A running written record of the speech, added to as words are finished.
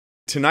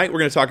tonight we're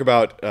going to talk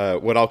about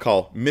what I'll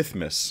call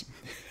Mythmas,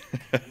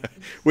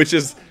 which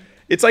is,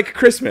 it's like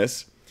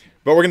Christmas,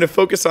 but we're going to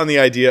focus on the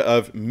idea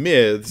of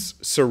myths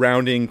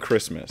surrounding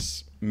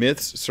Christmas.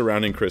 Myths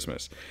surrounding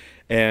Christmas.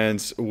 And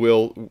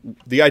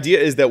the idea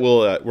is that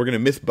we're going to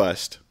myth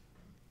bust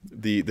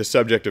the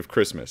subject of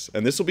Christmas.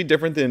 And this will be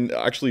different than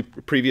actually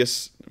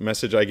previous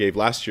message I gave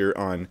last year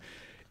on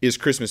is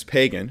Christmas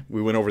pagan.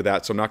 We went over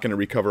that, so I'm not going to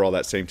recover all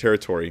that same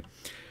territory.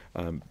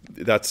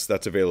 That's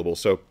available.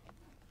 So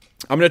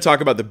I'm going to talk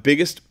about the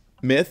biggest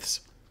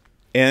myths,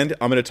 and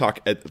I'm going to talk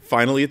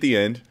finally at the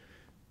end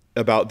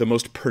about the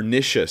most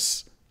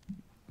pernicious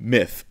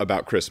myth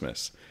about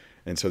Christmas.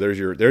 And so there's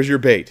your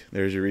bait.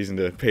 There's your reason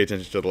to pay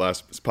attention to the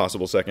last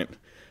possible second.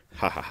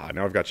 Ha ha ha,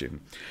 now I've got you.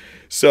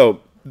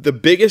 So the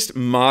biggest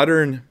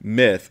modern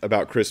myth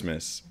about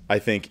Christmas, I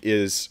think,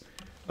 is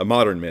a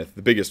modern myth.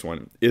 The biggest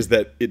one is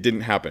that it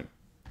didn't happen.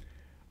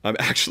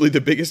 Actually,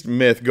 the biggest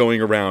myth going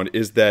around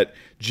is that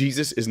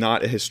Jesus is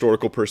not a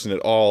historical person at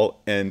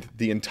all, and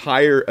the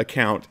entire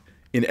account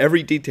in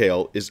every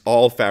detail is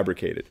all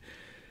fabricated.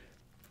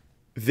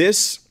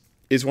 This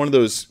is one of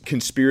those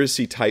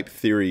conspiracy type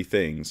theory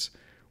things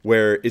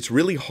where it's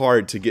really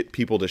hard to get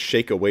people to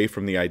shake away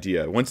from the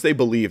idea. Once they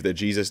believe that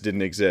Jesus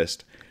didn't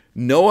exist,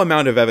 no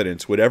amount of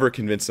evidence would ever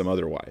convince them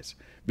otherwise.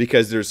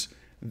 Because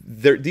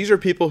these are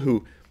people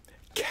who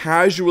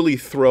casually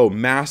throw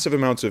massive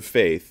amounts of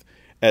faith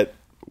at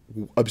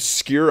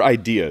obscure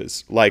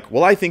ideas. Like,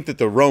 well, I think that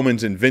the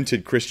Romans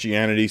invented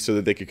Christianity so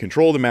that they could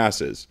control the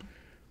masses.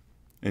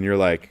 And you're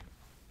like,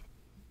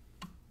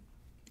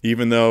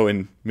 even though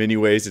in many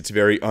ways it's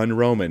very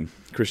un-Roman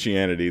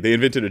Christianity. They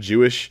invented a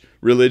Jewish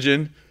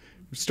religion,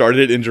 started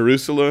it in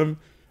Jerusalem.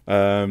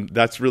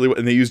 That's really what,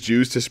 and they used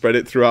Jews to spread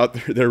it throughout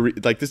their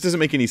like, this doesn't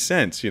make any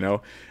sense, you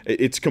know.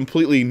 It's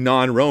completely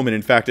non-Roman.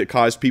 In fact, it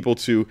caused people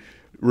to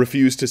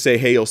refuse to say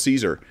Hail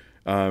Caesar.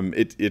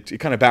 It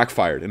kind of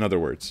backfired, in other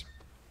words.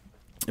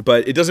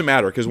 But it doesn't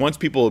matter, because once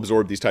people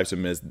absorb these types of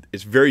myths,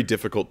 it's very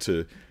difficult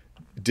to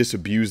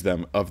disabuse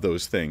them of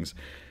those things.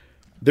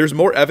 There's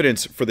more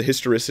evidence for the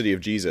historicity of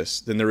Jesus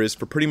than there is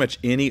for pretty much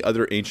any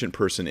other ancient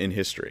person in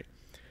history.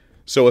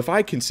 So if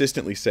I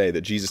consistently say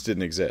that Jesus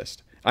didn't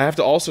exist, I have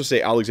to also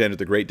say Alexander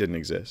the Great didn't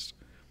exist.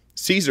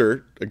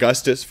 Caesar,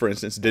 Augustus, for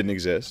instance, didn't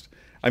exist.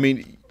 I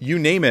mean, you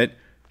name it,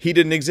 he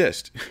didn't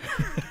exist.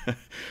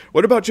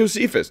 What about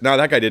Josephus? No,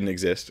 that guy didn't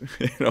exist.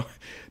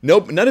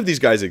 Nope, none of these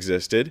guys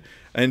existed.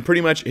 And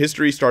pretty much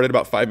history started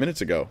about 5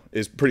 minutes ago,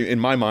 is pretty in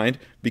my mind,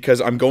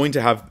 because I'm going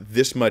to have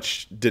this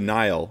much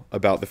denial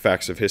about the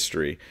facts of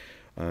history.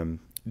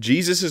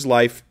 Jesus'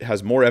 life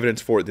has more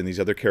evidence for it than these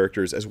other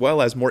characters, as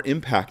well as more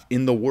impact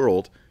in the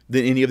world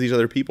than any of these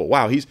other people.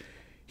 Wow,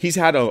 he's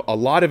had a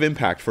lot of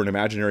impact for an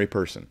imaginary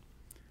person.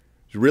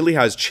 He really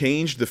has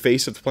changed the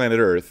face of the planet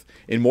Earth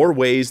in more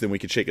ways than we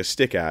could shake a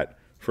stick at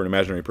for an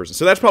imaginary person.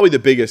 So that's probably the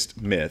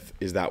biggest myth,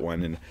 is that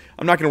one. And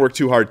I'm not going to work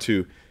too hard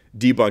to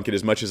debunk it,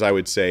 as much as I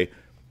would say,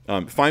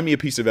 find me a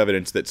piece of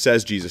evidence that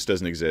says Jesus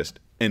doesn't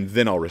exist, and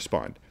then I'll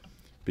respond.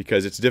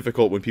 Because it's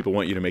difficult when people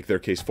want you to make their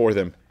case for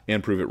them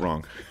and prove it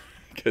wrong,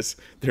 because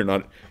they're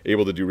not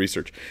able to do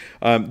research.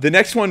 The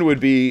next one would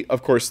be,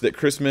 of course, that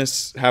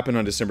Christmas happened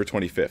on December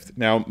 25th.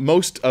 Now,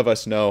 most of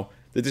us know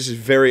that this is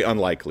very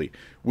unlikely.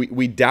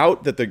 We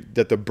doubt that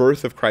the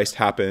birth of Christ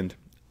happened.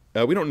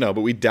 We don't know,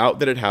 but we doubt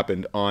that it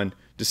happened on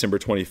December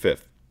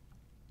 25th.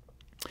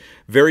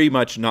 Very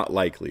much not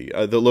likely.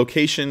 The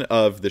location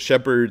of the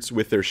shepherds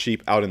with their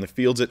sheep out in the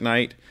fields at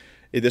night,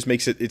 this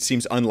makes it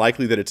seems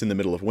unlikely that it's in the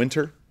middle of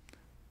winter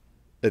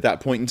at that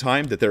point in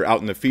time, that they're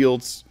out in the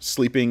fields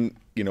sleeping,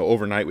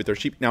 overnight with their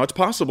sheep. Now, it's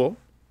possible,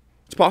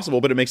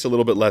 but it makes it a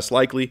little bit less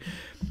likely.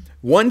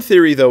 One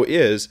theory, though,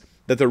 is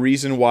that the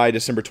reason why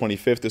December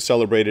 25th is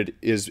celebrated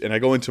is, and I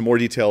go into more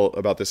detail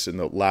about this in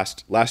the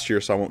last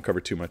year, so I won't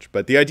cover too much,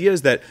 but the idea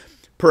is that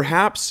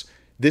perhaps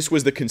this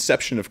was the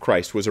conception of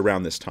Christ was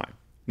around this time.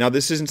 Now,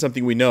 this isn't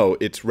something we know,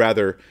 it's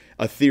rather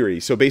a theory.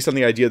 So based on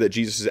the idea that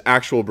Jesus'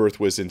 actual birth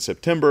was in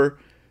September,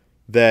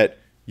 that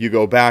you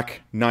go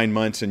back 9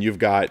 months and you've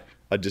got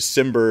a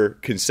December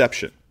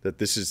conception, that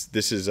this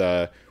is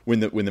when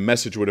the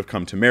message would have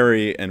come to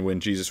Mary and when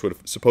Jesus would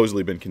have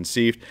supposedly been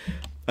conceived.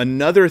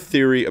 Another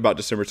theory about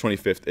December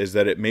 25th is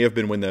that it may have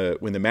been when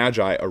the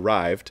Magi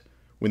arrived,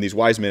 when these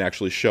wise men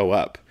actually show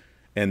up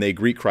and they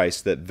greet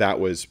Christ, that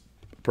was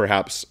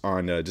perhaps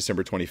on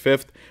December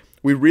 25th.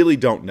 We really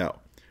don't know.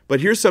 But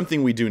here's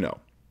something we do know.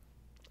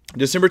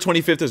 December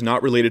 25th is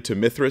not related to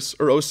Mithras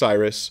or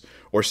Osiris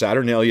or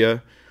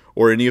Saturnalia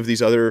or any of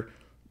these other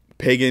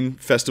pagan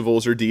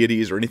festivals or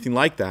deities or anything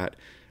like that.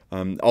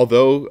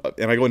 Although,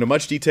 and I go into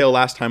much detail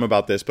last time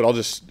about this, but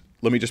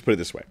let me just put it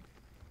this way.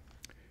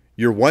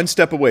 You're one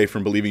step away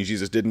from believing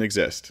Jesus didn't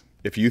exist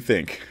if you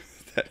think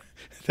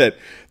that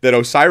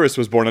Osiris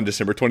was born on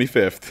December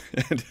 25th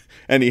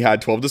and he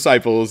had 12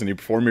 disciples and he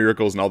performed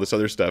miracles and all this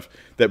other stuff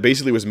that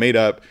basically was made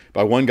up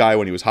by one guy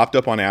when he was hopped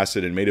up on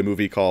acid and made a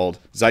movie called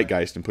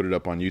Zeitgeist and put it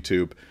up on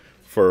YouTube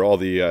for all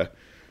the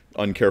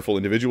uncareful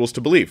individuals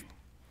to believe.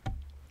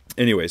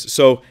 Anyways,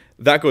 so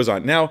that goes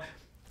on. Now,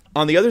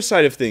 on the other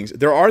side of things,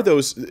 there are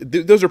those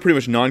are pretty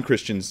much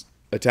non-Christians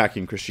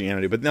attacking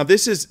Christianity. But now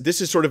this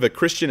is sort of a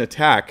Christian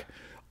attack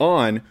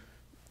on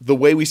the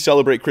way we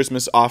celebrate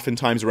Christmas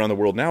oftentimes around the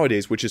world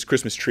nowadays, which is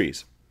Christmas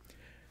trees.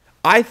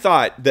 I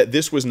thought that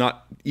this was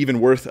not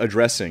even worth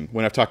addressing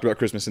when I've talked about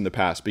Christmas in the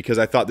past, because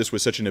I thought this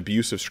was such an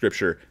abuse of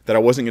Scripture that I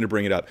wasn't going to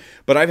bring it up.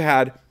 But I've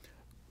had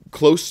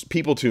close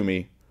people to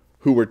me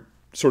who were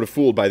sort of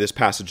fooled by this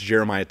passage,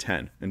 Jeremiah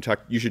 10. In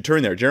fact, you should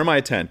turn there,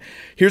 Jeremiah 10.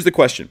 Here's the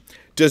question.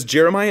 Does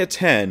Jeremiah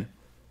 10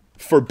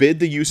 forbid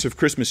the use of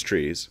Christmas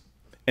trees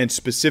and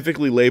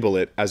specifically label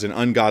it as an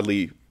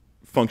ungodly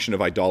function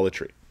of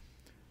idolatry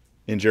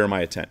in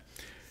Jeremiah 10?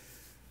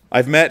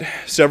 I've met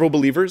several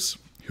believers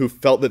who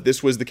felt that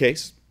this was the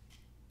case.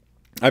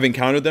 I've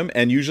encountered them,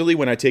 and usually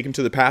when I take them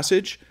to the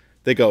passage,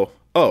 they go,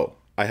 oh,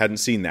 I hadn't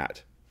seen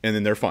that, and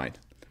then they're fine.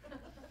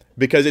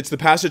 Because it's the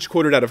passage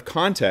quoted out of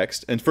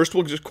context, and first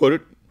we'll just quote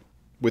it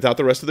without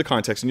the rest of the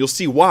context, and you'll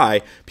see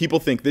why people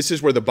think this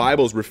is where the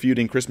Bible's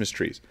refuting Christmas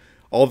trees.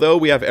 Although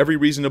we have every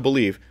reason to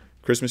believe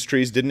Christmas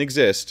trees didn't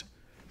exist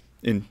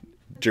in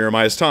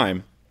Jeremiah's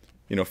time,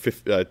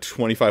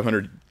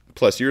 2,500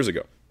 plus years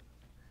ago.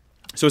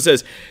 So it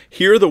says,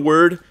 hear the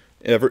word,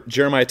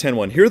 Jeremiah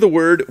 10:1, hear the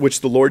word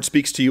which the Lord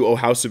speaks to you, O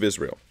house of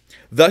Israel.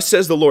 Thus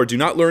says the Lord, do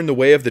not learn the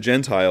way of the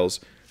Gentiles.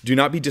 Do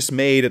not be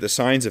dismayed at the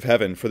signs of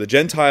heaven, for the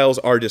Gentiles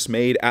are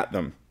dismayed at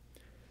them.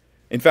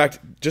 In fact,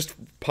 just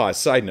pause,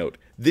 side note.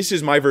 This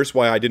is my verse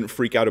why I didn't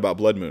freak out about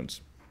blood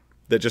moons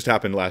that just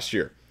happened last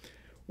year.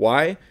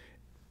 Why?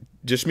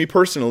 Just me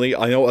personally,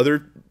 I know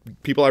other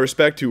people I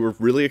respect who were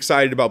really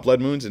excited about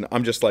blood moons, and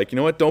I'm just like, you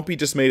know what? Don't be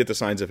dismayed at the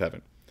signs of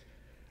heaven.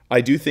 I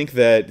do think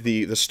that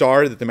the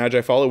star that the Magi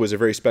follow was a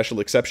very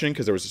special exception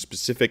because there was a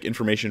specific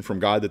information from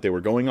God that they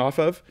were going off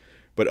of.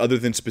 But other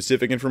than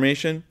specific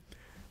information,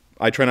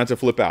 I try not to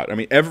flip out. I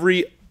mean,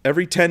 every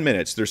 10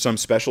 minutes, there's some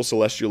special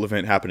celestial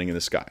event happening in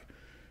the sky.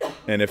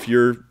 And if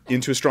you're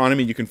into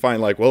astronomy, you can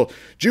find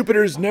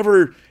Jupiter's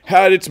never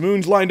had its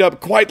moons lined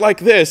up quite like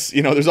this.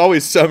 There's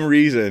always some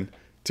reason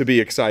to be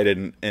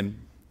excited.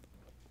 And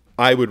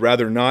I would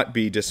rather not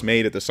be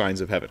dismayed at the signs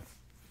of heaven.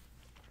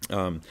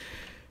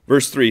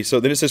 Verse 3, so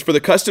then it says, for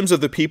the customs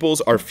of the peoples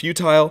are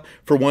futile,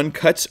 for one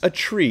cuts a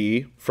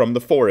tree from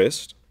the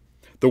forest,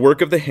 the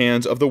work of the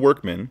hands of the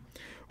workmen,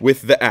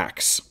 with the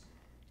axe.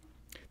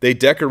 They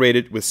decorate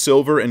it with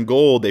silver and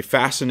gold. They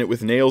fasten it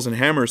with nails and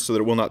hammers so that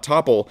it will not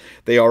topple.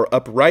 They are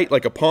upright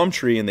like a palm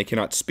tree, and they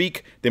cannot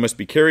speak. They must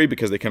be carried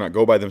because they cannot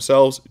go by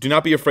themselves. Do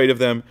not be afraid of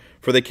them,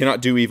 for they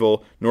cannot do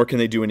evil, nor can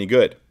they do any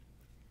good.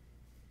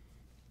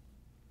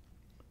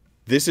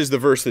 This is the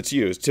verse that's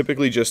used,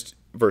 typically just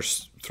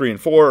verse 3 and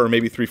 4, or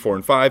maybe 3, 4,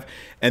 and 5,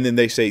 and then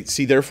they say,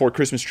 see, therefore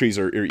Christmas trees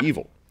are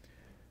evil.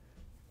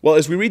 Well,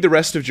 as we read the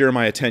rest of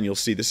Jeremiah 10, you'll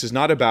see this is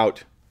not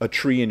about a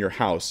tree in your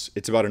house.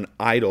 It's about an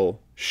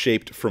idol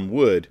shaped from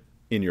wood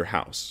in your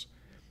house.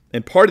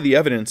 And part of the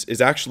evidence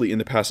is actually in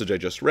the passage I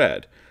just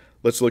read.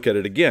 Let's look at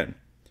it again.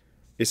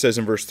 It says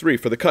in verse 3,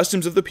 for the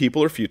customs of the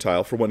people are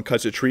futile, for one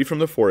cuts a tree from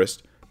the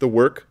forest, the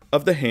work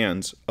of the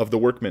hands of the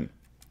workmen.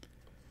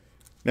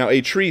 Now,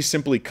 a tree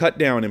simply cut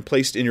down and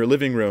placed in your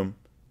living room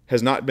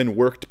has not been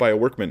worked by a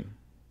workman.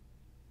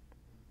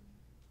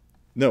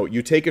 No,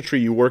 you take a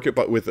tree, you work it,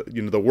 but with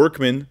the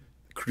workman,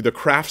 the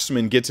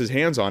craftsman gets his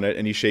hands on it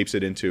and he shapes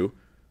it into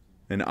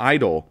an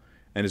idol.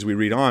 And as we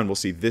read on, we'll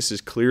see this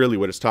is clearly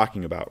what it's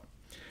talking about.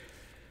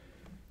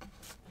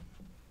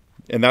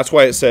 And that's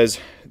why it says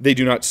they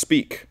do not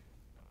speak.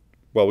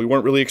 Well, we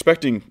weren't really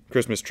expecting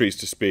Christmas trees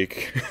to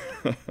speak.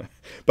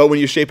 But when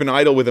you shape an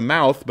idol with a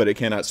mouth, but it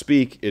cannot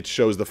speak, it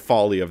shows the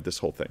folly of this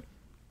whole thing.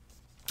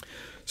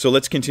 So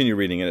let's continue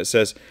reading. And it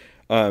says,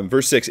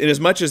 verse 6,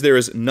 inasmuch as there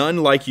is none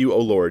like you, O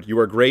Lord, you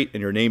are great,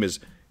 and your name is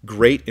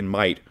great in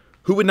might.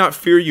 Who would not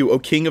fear you, O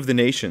King of the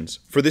nations?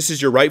 For this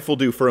is your rightful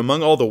due. For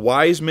among all the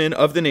wise men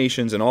of the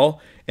nations and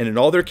in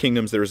all their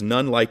kingdoms there is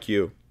none like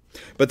you.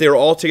 But they are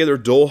altogether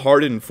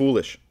dull-hearted and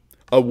foolish.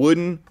 A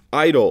wooden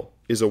idol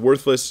is a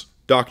worthless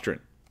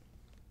doctrine.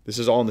 This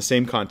is all in the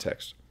same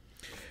context.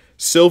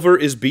 Silver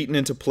is beaten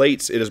into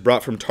plates. It is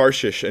brought from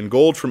Tarshish, and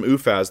gold from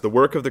Uphaz, the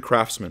work of the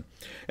craftsman.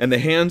 And the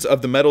hands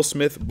of the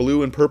metalsmith,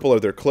 blue and purple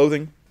are their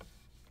clothing.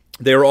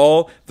 They are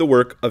all the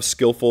work of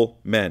skillful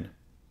men.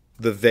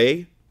 The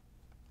they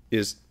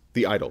is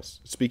the idols.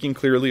 Speaking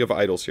clearly of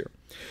idols here.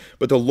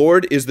 But the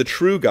Lord is the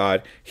true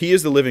God. He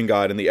is the living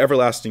God and the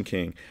everlasting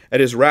King. At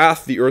his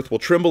wrath the earth will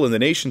tremble, and the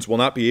nations will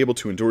not be able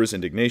to endure his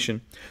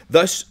indignation.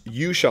 Thus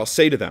you shall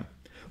say to them,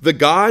 the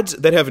gods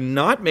that have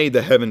not made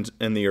the heavens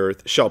and the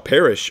earth shall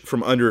perish from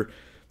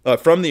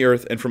the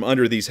earth and from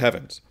under these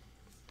heavens.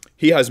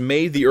 He has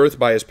made the earth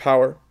by his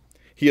power.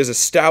 He has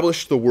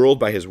established the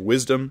world by his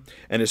wisdom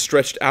and has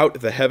stretched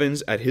out the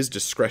heavens at his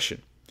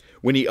discretion.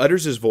 When he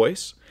utters his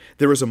voice,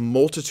 there is a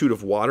multitude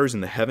of waters in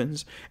the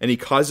heavens, and he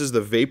causes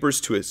the vapors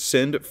to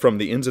ascend from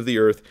the ends of the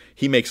earth.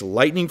 He makes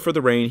lightning for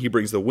the rain. He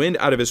brings the wind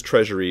out of his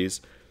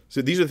treasuries.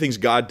 So these are the things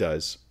God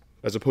does,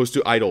 as opposed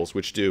to idols,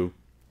 which do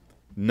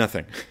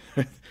nothing.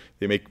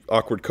 They make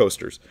awkward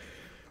coasters.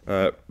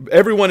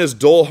 Everyone is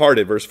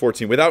dull-hearted, verse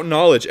 14. Without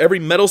knowledge, every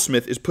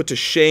metalsmith is put to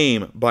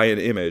shame by an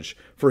image,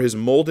 for his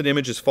molded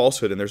image is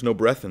falsehood, and there's no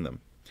breath in them.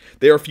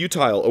 They are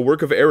futile, a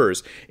work of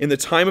errors. In the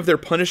time of their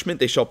punishment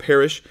they shall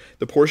perish.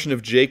 The portion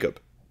of Jacob,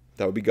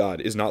 that would be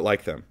God, is not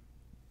like them.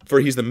 For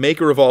he's the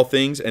maker of all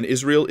things, and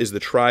Israel is the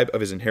tribe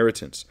of his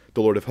inheritance.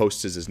 The Lord of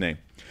hosts is his name.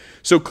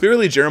 So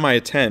clearly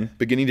Jeremiah 10,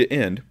 beginning to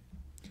end,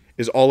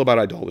 is all about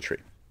idolatry.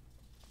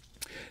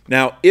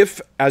 Now,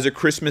 if as a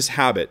Christmas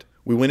habit,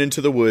 we went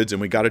into the woods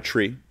and we got a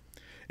tree,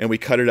 and we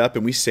cut it up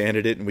and we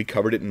sanded it and we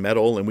covered it in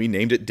metal and we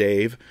named it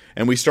Dave,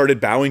 and we started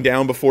bowing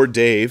down before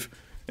Dave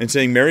and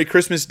saying, Merry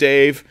Christmas,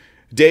 Dave,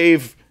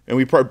 Dave, and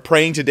we were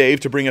praying to Dave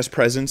to bring us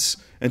presents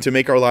and to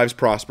make our lives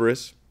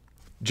prosperous,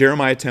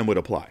 Jeremiah 10 would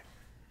apply.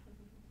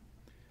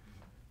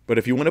 But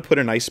if you want to put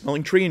a nice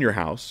smelling tree in your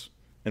house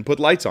and put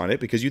lights on it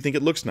because you think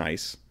it looks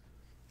nice,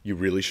 you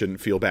really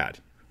shouldn't feel bad.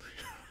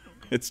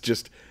 It's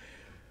just,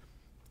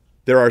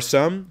 there are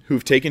some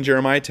who've taken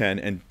Jeremiah 10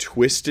 and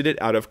twisted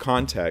it out of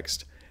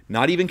context,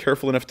 not even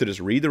careful enough to just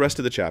read the rest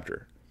of the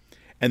chapter,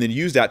 and then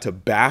use that to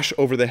bash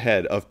over the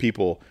head of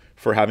people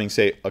for having,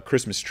 say, a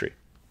Christmas tree.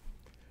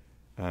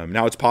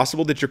 Now, it's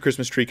possible that your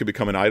Christmas tree could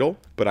become an idol,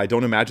 but I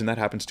don't imagine that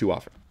happens too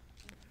often.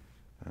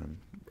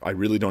 I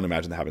really don't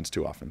imagine that happens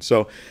too often.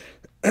 So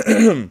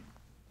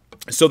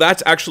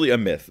that's actually a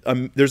myth.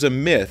 There's a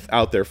myth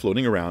out there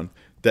floating around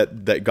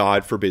that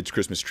God forbids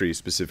Christmas trees,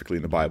 specifically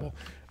in the Bible.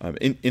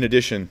 In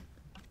addition,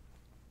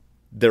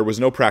 there was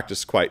no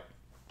practice quite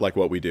like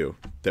what we do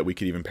that we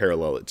could even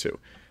parallel it to.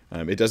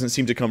 It doesn't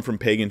seem to come from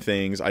pagan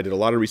things. I did a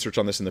lot of research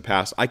on this in the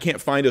past. I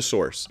can't find a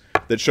source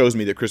that shows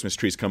me that Christmas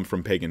trees come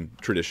from pagan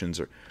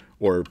traditions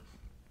or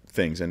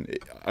things, and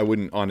I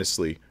wouldn't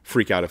honestly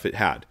freak out if it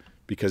had,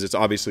 because it's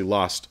obviously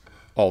lost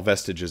all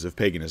vestiges of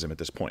paganism at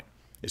this point.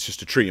 It's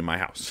just a tree in my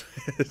house.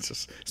 It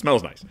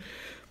smells nice.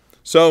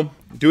 So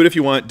do it if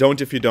you want, don't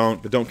if you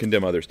don't, but don't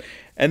condemn others.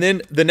 And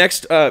then the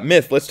next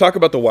myth, let's talk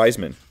about the wise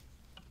men.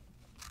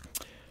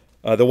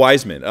 The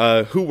wise men,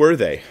 who were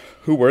they?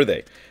 Who were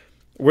they?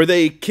 Were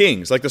they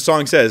kings? Like the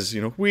song says,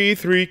 we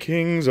three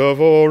kings of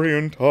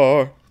Orient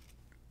are.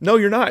 No,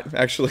 you're not,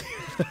 actually.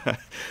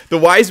 The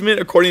wise men,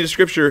 according to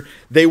Scripture,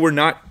 they were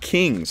not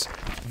kings.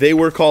 They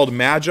were called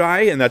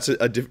magi, and that's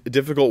a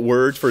difficult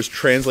word for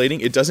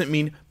translating. It doesn't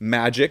mean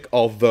magic,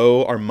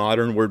 although our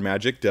modern word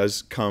magic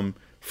does come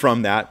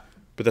from that,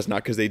 but that's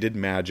not because they did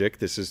magic.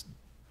 This is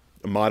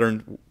a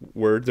modern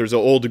word. There's an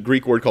old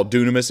Greek word called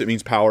dunamis. It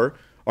means power.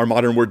 Our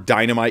modern word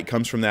dynamite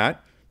comes from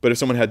that. But if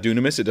someone had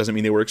dunamis, it doesn't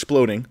mean they were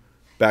exploding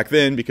back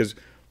then, because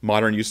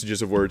modern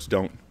usages of words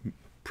don't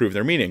prove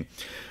their meaning.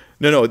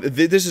 No,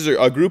 this is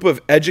a group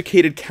of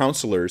educated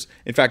counselors.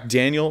 In fact,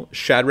 Daniel,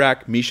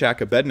 Shadrach, Meshach,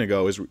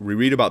 Abednego, as we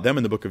read about them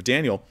in the book of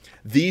Daniel,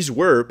 they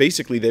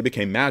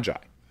became magi.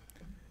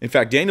 In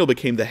fact, Daniel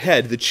became the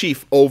head, the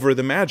chief over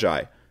the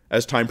magi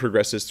as time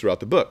progresses throughout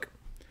the book.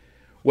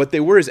 What they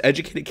were is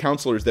educated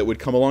counselors that would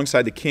come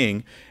alongside the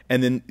king,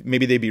 and then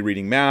maybe they'd be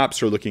reading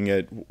maps or looking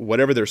at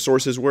whatever their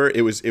sources were.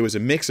 It was a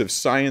mix of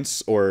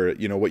science, or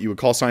what you would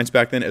call science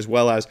back then, as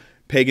well as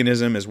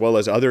paganism, as well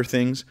as other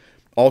things,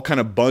 all kind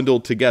of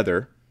bundled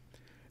together,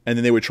 and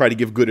then they would try to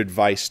give good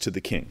advice to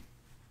the king.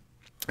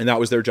 And that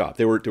was their job.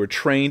 They were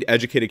trained,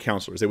 educated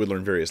counselors. They would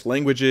learn various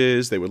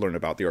languages. They would learn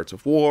about the arts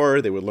of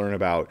war. They would learn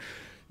about,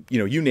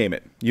 you name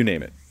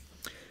it.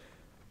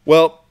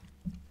 Well,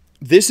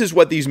 this is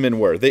what these men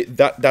were.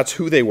 That's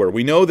who they were.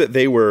 We know that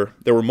there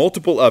were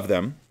multiple of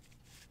them,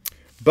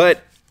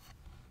 but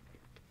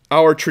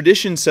our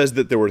tradition says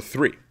that there were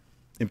three,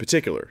 in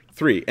particular,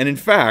 three. And in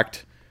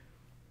fact,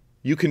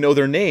 you can know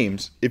their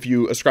names if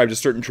you ascribe to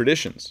certain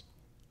traditions.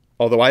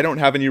 Although I don't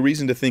have any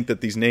reason to think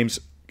that these names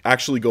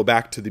actually go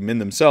back to the men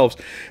themselves,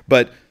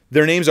 but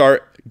their names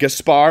are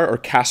Gaspar or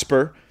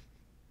Casper,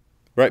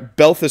 right?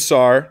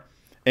 Balthasar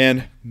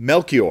and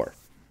Melchior.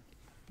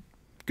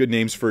 Good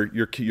names for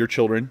your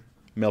children,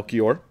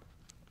 Melchior.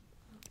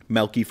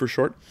 Melchi for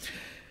short.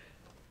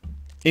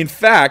 In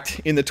fact,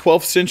 in the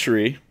 12th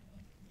century,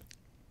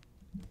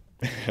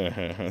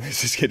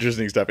 this is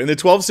interesting stuff. In the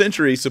 12th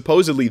century,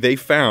 supposedly they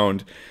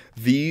found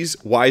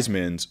these wise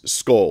men's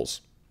skulls,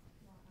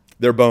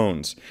 their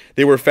bones.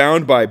 They were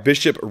found by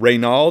Bishop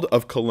Reynald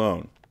of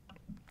Cologne.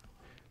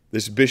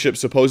 This bishop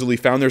supposedly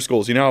found their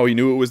skulls. You know how he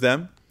knew it was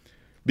them?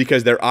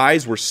 Because their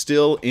eyes were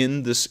still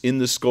in the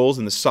skulls,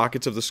 in the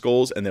sockets of the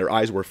skulls, and their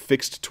eyes were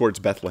fixed towards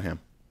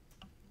Bethlehem.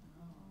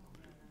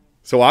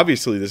 So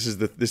obviously, this is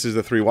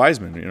the three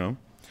wise men.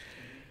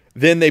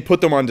 Then they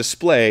put them on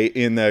display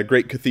in the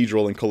great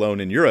cathedral in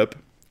Cologne in Europe,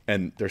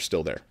 and they're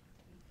still there.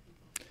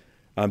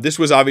 This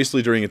was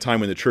obviously during a time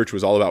when the church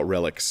was all about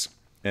relics.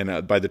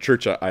 And by the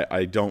church,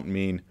 I don't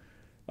mean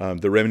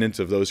the remnants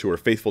of those who are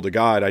faithful to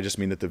God. I just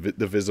mean that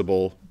the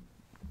visible,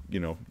 you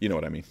know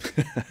what I mean.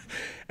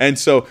 And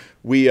so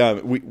we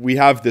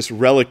have this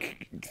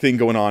relic thing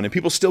going on, and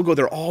people still go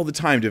there all the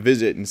time to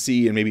visit and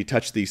see and maybe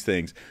touch these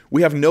things.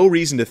 We have no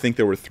reason to think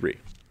there were three.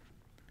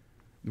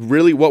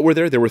 Really, what were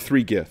there? There were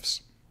three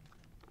gifts.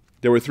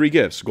 There were 3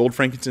 gifts: gold,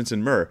 frankincense,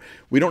 and myrrh.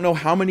 We don't know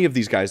how many of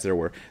these guys there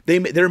were.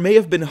 There may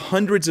have been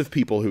hundreds of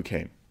people who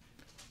came,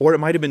 or it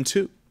might have been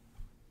 2.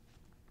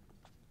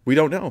 We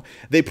don't know.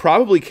 They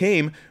probably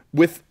came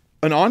with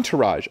an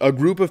entourage, a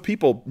group of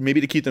people,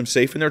 maybe to keep them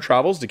safe in their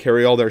travels, to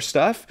carry all their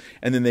stuff.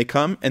 And then they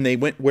come and they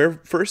went where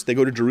first? They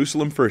go to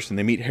Jerusalem first and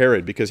they meet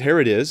Herod, because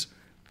Herod is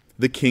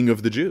the king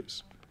of the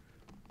Jews.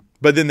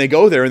 But then they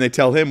go there and they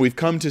tell him, we've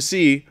come to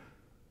see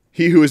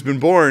he who has been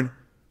born,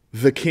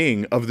 the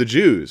king of the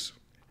Jews.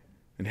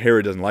 And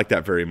Herod doesn't like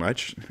that very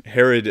much.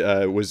 Herod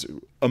was,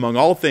 among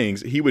all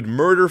things, he would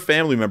murder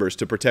family members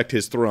to protect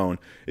his throne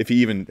if he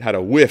even had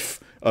a whiff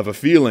of a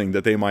feeling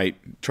that they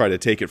might try to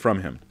take it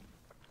from him.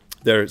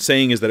 Their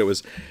saying is that it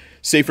was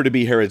safer to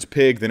be Herod's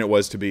pig than it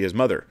was to be his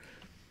mother,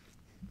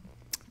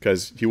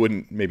 because he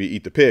wouldn't maybe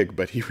eat the pig,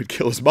 but he would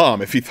kill his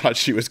mom if he thought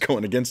she was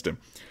going against him.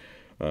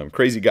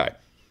 Crazy guy,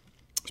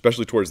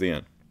 especially towards the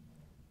end.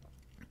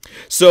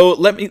 So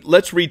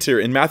let's read here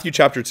in Matthew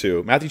chapter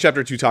 2. Matthew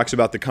chapter 2 talks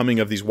about the coming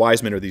of these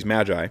wise men, or these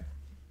magi.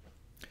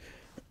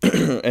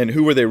 And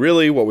who were they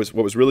really? What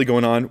was really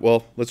going on?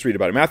 Well, let's read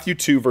about it. Matthew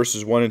 2,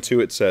 verses 1 and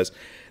 2, it says,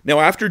 "Now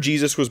after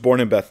Jesus was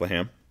born in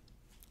Bethlehem."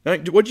 Now,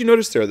 what did you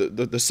notice there?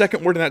 The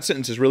second word in that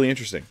sentence is really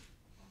interesting.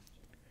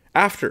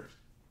 After.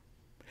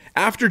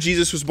 After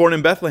Jesus was born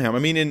in Bethlehem. I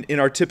mean, in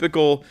our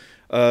typical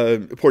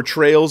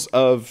portrayals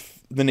of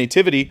the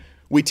Nativity,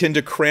 we tend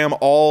to cram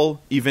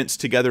all events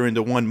together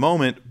into one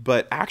moment,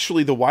 but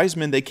actually the wise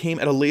men, they came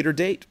at a later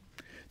date.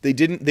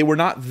 They were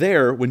not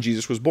there when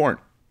Jesus was born.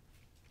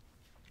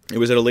 It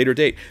was at a later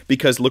date,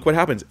 because look what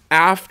happens.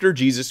 After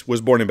Jesus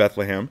was born in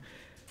Bethlehem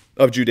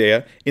of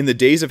Judea, in the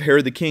days of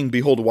Herod the king,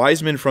 behold,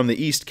 wise men from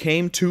the east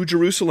came to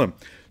Jerusalem.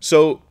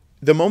 So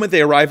the moment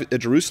they arrive at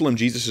Jerusalem,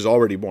 Jesus is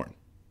already born,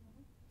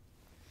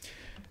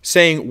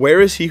 saying, "Where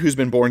is he who's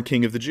been born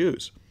King of the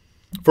Jews?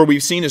 For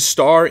we've seen his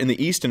star in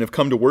the east and have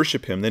come to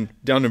worship him." Then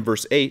down in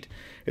verse 8,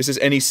 it says,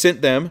 "And he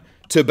sent them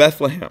to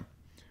Bethlehem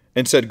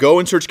and said, Go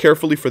and search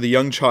carefully for the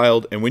young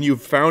child, and when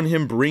you've found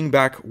him, bring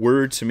back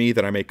word to me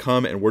that I may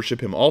come and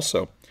worship him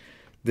also."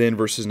 Then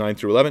verses 9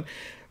 through 11,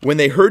 "When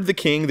they heard the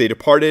king, they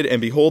departed, and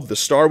behold, the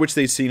star which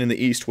they'd seen in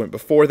the east went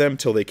before them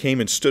till they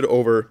came and stood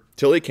over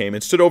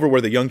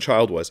where the young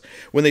child was.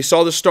 When they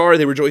saw the star,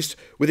 they rejoiced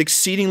with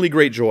exceedingly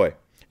great joy.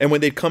 And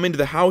when they'd come into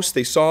the house,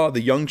 they saw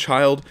the young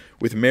child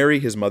with Mary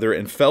his mother,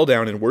 and fell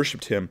down and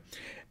worshipped him.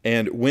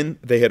 And when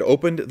they had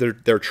opened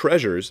their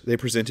treasures, they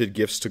presented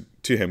gifts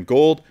to him: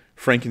 gold,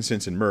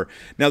 frankincense, and myrrh."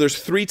 Now there's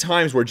 3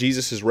 times where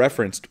Jesus is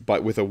referenced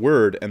with a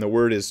word, and the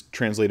word is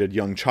translated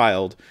young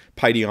child,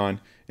 paidion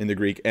in the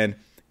Greek. And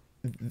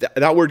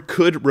that word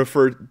could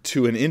refer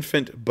to an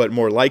infant, but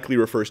more likely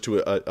refers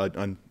to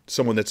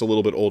someone that's a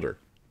little bit older.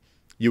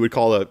 You would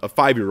call a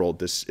 5-year-old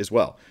this as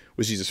well.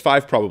 Was Jesus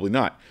 5? Probably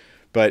not.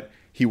 But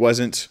he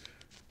wasn't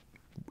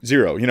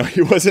 0.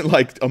 He wasn't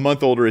like a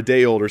month old or a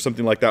day old or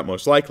something like that,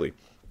 most likely.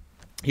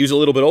 He was a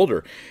little bit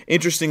older.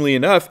 Interestingly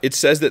enough, it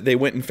says that they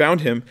went and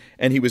found him,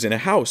 and he was in a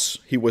house.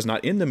 He was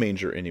not in the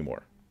manger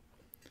anymore,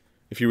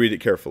 if you read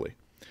it carefully.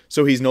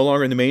 So he's no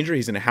longer in the manger.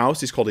 He's in a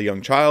house. He's called a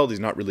young child. He's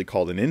not really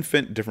called an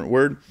infant, different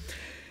word,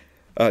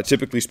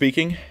 typically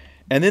speaking.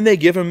 And then they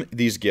give him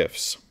these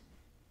gifts.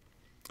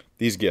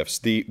 These gifts,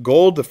 the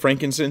gold, the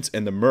frankincense,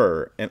 and the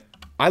myrrh. And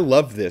I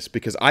love this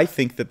because I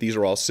think that these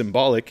are all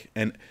symbolic.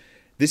 And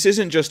this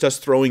isn't just us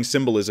throwing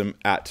symbolism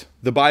at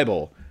the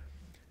Bible.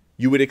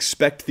 You would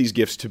expect these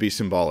gifts to be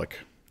symbolic.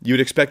 You would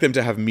expect them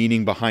to have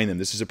meaning behind them.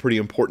 This is a pretty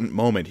important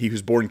moment. He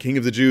who's born King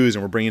of the Jews,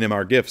 and we're bringing him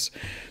our gifts.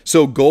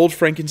 So gold,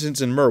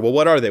 frankincense, and myrrh. Well,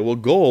 what are they? Well,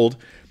 gold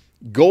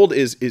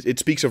is it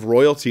speaks of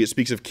royalty. It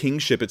speaks of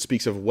kingship. It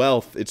speaks of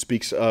wealth. It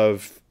speaks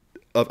of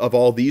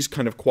all these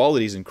kind of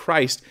qualities. In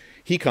Christ,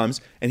 he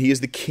comes, and he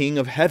is the King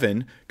of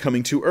heaven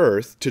coming to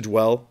earth to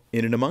dwell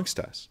in and amongst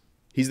us.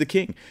 He's the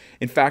king.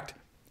 In fact,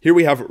 here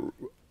we have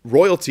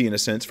royalty, in a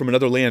sense, from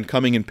another land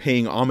coming and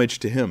paying homage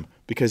to him,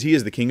 because he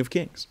is the King of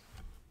kings.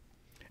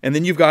 And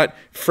then you've got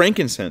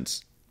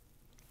frankincense.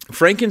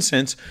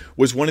 Frankincense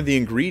was one of the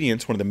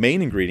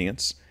main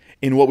ingredients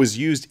in what was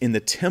used in the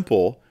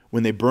temple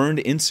when they burned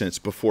incense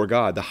before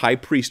God. The high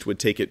priest would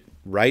take it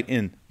right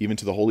in, even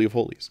to the Holy of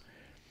Holies.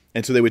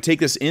 And so they would take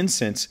this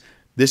incense.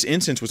 This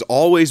incense was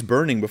always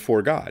burning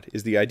before God,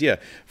 is the idea.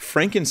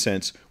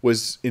 Frankincense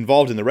was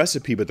involved in the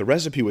recipe, but the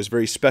recipe was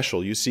very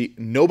special. You see,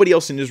 nobody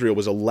else in Israel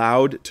was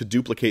allowed to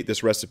duplicate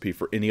this recipe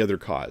for any other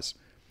cause.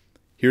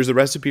 Here's the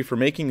recipe for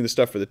making the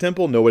stuff for the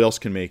temple. Nobody else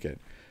can make it.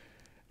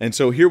 And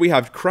so here we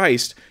have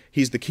Christ.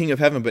 He's the King of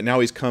heaven, but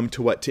now he's come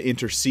to what? To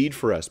intercede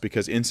for us,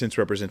 because incense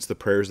represents the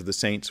prayers of the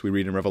saints we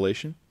read in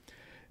Revelation.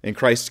 And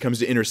Christ comes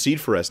to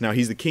intercede for us. Now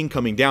he's the King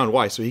coming down.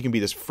 Why? So he can be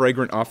this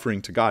fragrant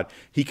offering to God.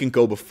 He can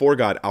go before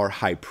God, our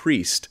high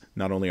priest,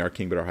 not only our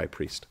king, but our high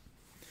priest.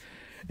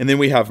 And then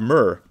we have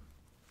myrrh.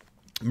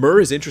 Myrrh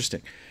is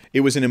interesting.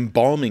 It was an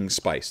embalming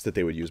spice that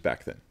they would use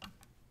back then.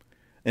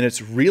 And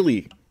it's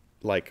really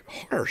like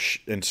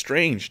harsh and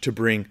strange to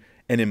bring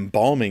an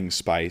embalming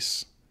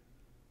spice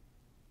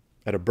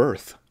at a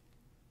birth.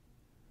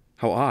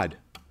 How odd,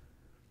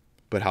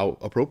 but how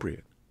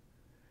appropriate.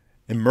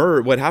 And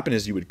myrrh, what happened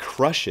is you would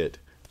crush it,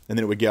 and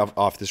then it would give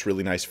off this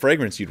really nice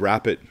fragrance. You'd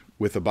wrap it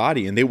with a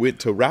body, and they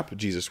went to wrap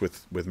Jesus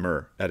with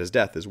myrrh at his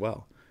death as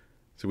well.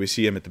 So we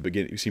see him at the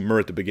beginning. You see myrrh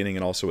at the beginning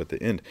and also at the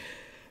end.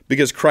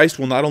 Because Christ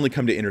will not only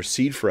come to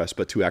intercede for us,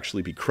 but to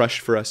actually be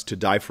crushed for us, to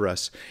die for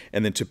us,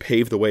 and then to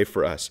pave the way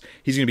for us.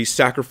 He's going to be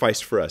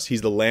sacrificed for us.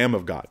 He's the Lamb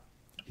of God.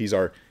 He's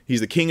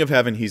the King of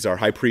heaven. He's our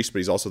high priest, but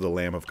he's also the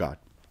Lamb of God.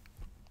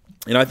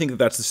 And I think that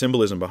that's the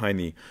symbolism behind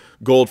the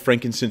gold,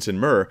 frankincense, and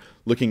myrrh,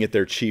 looking at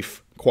their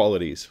chief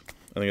qualities.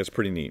 I think that's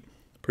pretty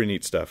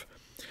neat stuff.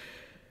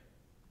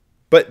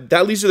 But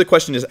that leads to the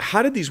question is,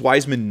 how did these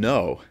wise men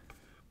know?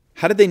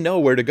 How did they know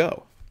where to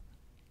go?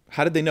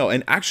 How did they know?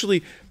 And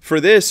actually, for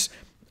this,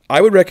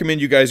 I would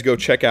recommend you guys go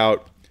check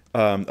out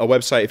a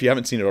website, if you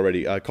haven't seen it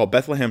already, called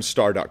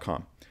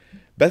BethlehemStar.com.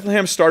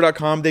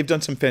 BethlehemStar.com, they've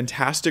done some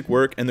fantastic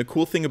work, and the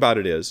cool thing about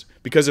it is,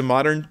 because of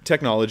modern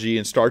technology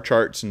and star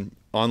charts and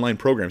online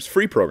programs,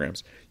 free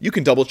programs, you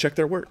can double-check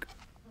their work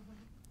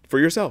for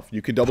yourself.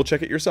 You can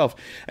double-check it yourself.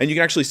 And you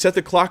can actually set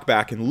the clock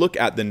back and look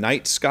at the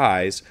night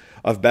skies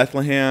of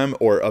Bethlehem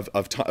or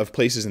of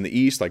places in the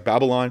east, like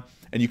Babylon,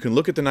 and you can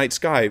look at the night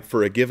sky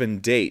for a given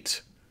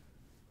date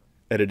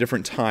at a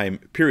different time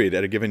period,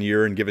 at a given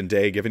year and given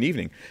day, given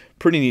evening.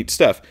 Pretty neat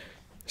stuff.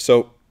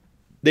 So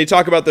they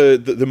talk about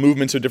the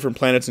movements of different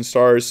planets and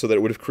stars so that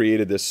it would have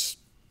created this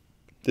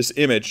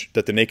image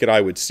that the naked eye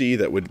would see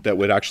that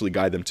would actually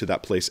guide them to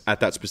that place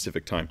at that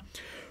specific time.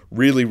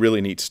 Really,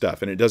 really neat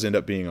stuff. And it does end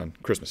up being on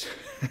Christmas,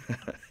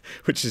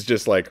 which is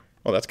just like,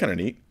 oh, that's kind of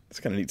neat. That's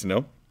kind of neat to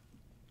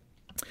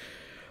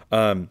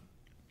know.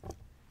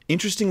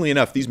 Interestingly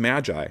enough, these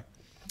magi,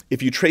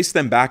 if you trace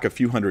them back a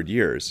few hundred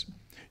years,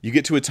 you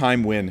get to a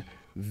time when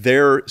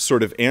their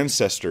sort of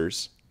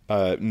ancestors,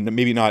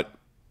 maybe not,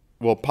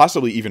 well,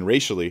 possibly even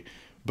racially,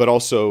 but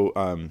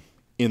also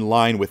in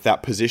line with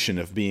that position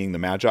of being the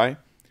magi.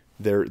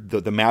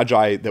 The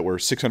magi that were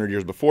 600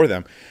 years before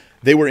them,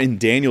 they were in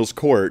Daniel's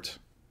court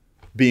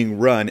being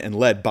run and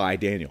led by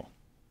Daniel.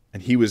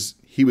 And he was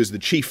the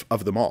chief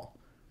of them all.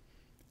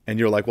 And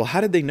you're like, well,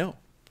 how did they know?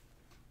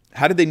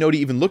 How did they know to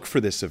even look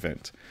for this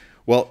event?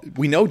 Well,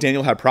 we know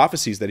Daniel had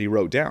prophecies that he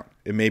wrote down.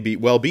 It may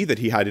well be that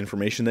he had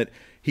information that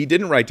he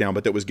didn't write down,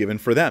 but that was given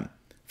for them,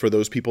 for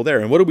those people there.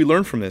 And what do we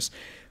learn from this?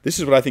 This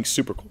is what I think is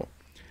super cool.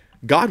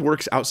 God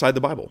works outside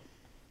the Bible.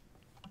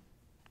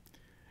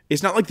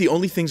 It's not like the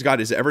only things God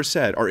has ever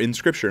said are in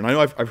Scripture. And I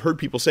know I've heard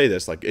people say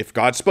this, like, if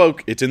God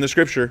spoke, it's in the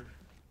Scripture.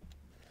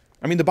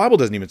 I mean, the Bible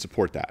doesn't even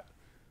support that.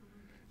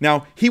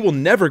 Now, he will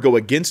never go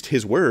against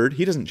his word.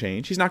 He doesn't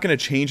change. He's not going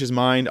to change his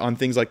mind on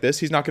things like this.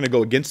 He's not going to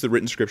go against the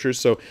written Scriptures.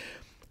 So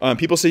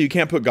people say you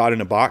can't put God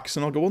in a box.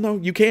 And I'll go, well, no,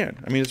 you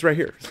can. I mean, it's right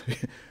here.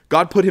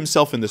 God put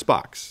himself in this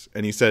box.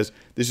 And he says,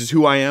 this is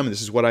who I am, and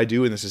this is what I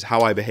do, and this is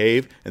how I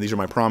behave, and these are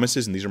my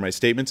promises, and these are my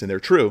statements, and they're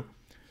true.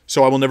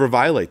 So I will never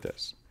violate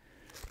this.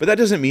 But that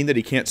doesn't mean that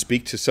he can't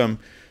speak to some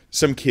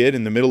kid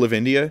in the middle of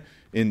India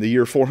in the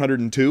year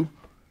 402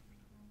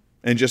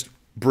 and just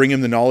bring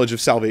him the knowledge of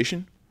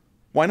salvation.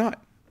 Why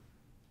not?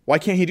 Why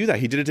can't he do that?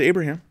 He did it to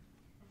Abraham.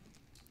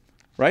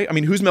 Right? I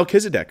mean, who's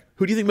Melchizedek?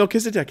 Who do you think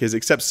Melchizedek is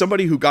except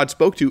somebody who God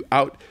spoke to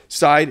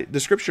outside the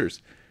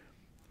Scriptures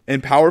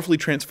and powerfully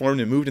transformed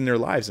and moved in their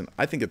lives? And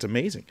I think it's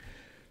amazing.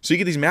 So you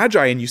get these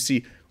magi and you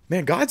see,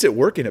 man, God's at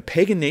work in a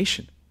pagan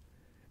nation.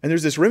 And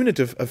there's this remnant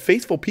of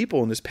faithful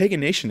people in this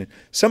pagan nation. And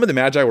some of the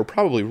magi were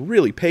probably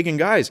really pagan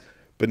guys,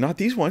 but not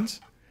these ones.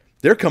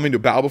 They're coming to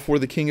bow before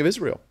the King of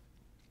Israel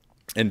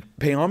and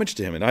pay homage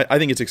to him. And I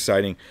think it's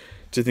exciting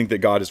to think that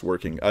God is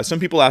working. Some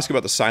people ask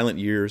about the silent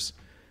years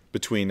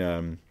between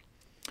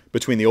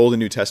the Old and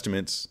New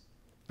Testaments,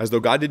 as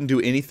though God didn't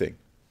do anything.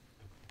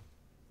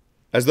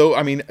 As though,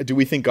 I mean, do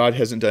we think God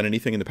hasn't done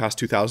anything in the past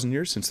 2,000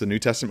 years since the New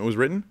Testament was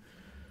written?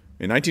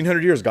 In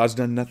 1,900 years, God's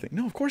done nothing.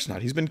 No, of course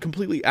not. He's been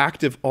completely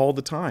active all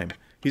the time.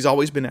 He's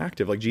always been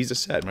active, like Jesus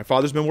said. My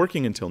Father's been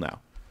working until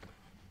now.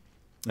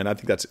 And I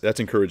think that's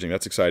encouraging.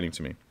 That's exciting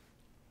to me.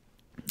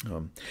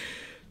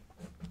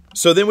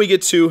 So then we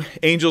get to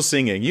angels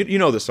singing. You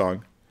know the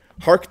song.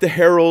 Hark the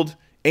herald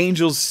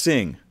angels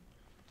sing.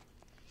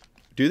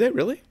 Do they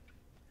really?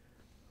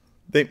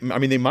 They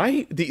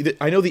might.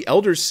 I know the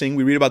elders sing.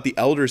 We read about the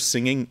elders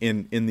singing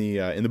in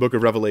the book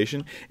of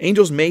Revelation.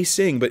 Angels may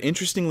sing, but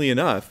interestingly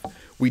enough,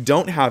 we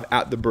don't have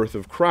at the birth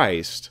of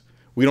Christ.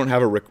 We don't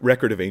have a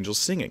record of angels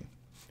singing.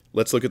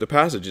 Let's look at the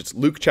passage. It's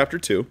Luke chapter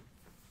 2.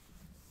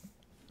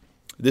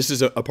 This is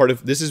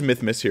this is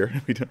Mythmas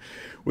here.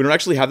 We don't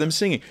actually have them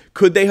singing.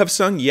 Could they have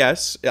sung?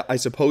 Yes, I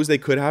suppose they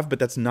could have, but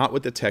that's not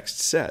what the text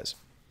says.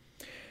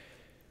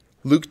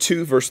 Luke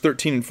 2, verse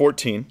 13 and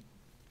 14.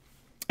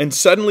 And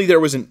suddenly there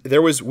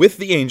was with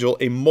the angel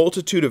a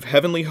multitude of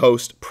heavenly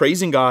hosts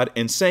praising God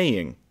and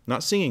saying,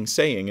 not singing,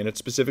 saying, and it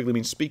specifically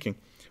means speaking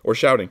or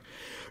shouting,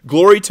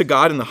 glory to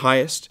God in the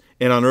highest,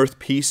 and on earth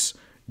peace,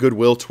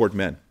 goodwill toward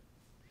men.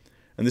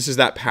 And this is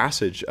that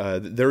passage.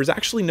 There is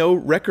actually no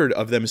record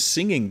of them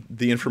singing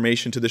the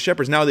information to the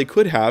shepherds. Now they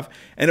could have,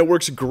 and it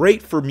works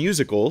great for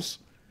musicals,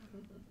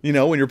 when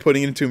you're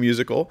putting it into a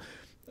musical.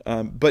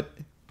 But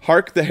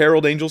hark, the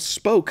herald angels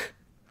spoke.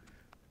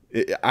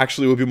 It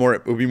actually would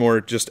be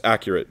more just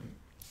accurate,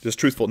 just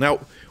truthful. Now,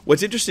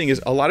 what's interesting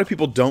is a lot of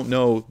people don't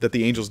know that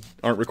the angels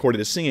aren't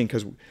recorded as singing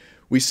because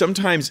we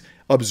sometimes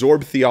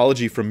absorb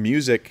theology from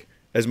music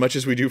as much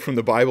as we do from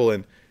the Bible,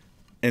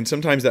 and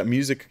sometimes that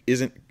music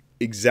isn't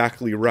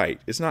exactly right.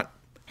 It's not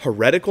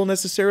heretical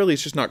necessarily,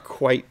 it's just not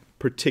quite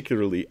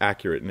particularly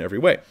accurate in every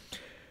way.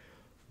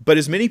 But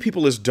as many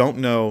people as don't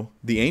know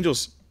the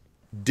angels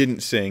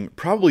didn't sing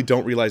probably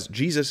don't realize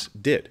Jesus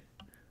did.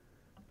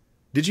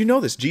 Did you know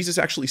this? Jesus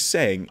actually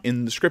sang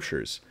in the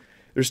scriptures.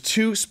 There's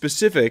 2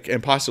 specific,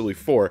 and possibly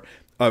 4,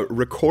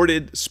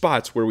 recorded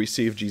spots where we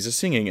see of Jesus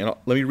singing. And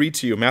let me read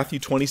to you Matthew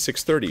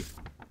 26:30.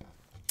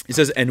 It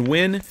says, "And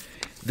when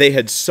they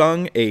had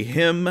sung a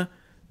hymn,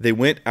 they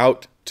went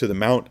out to the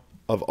Mount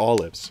of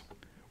Olives."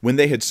 When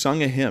they had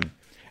sung a hymn.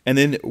 And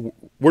then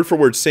word for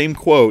word, same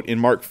quote in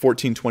Mark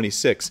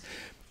 14:26.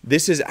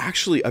 This is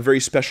actually a very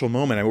special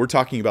moment. I mean, we're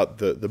talking about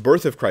the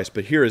birth of Christ,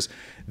 but here is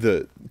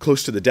the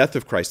close to the death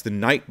of Christ, the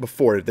night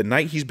before, the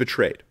night he's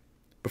betrayed,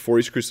 before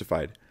he's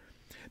crucified.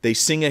 They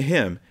sing a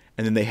hymn,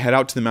 and then they head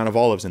out to the Mount of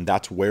Olives, and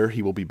that's where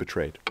he will be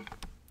betrayed.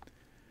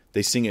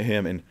 They sing a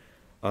hymn, and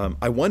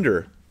I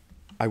wonder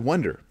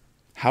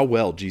how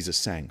well Jesus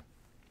sang.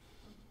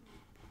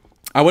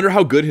 I wonder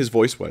how good his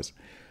voice was.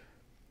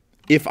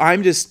 If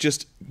I'm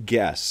just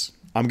guess,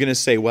 I'm going to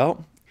say,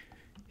 well,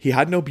 he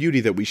had no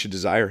beauty that we should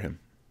desire him,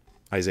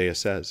 Isaiah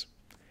says.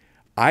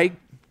 I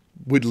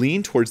would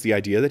lean towards the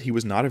idea that he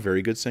was not a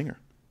very good singer.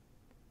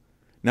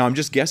 Now, I'm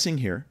just guessing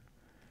here,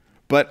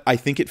 but I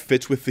think it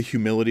fits with the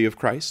humility of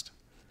Christ.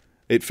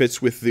 It fits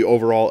with the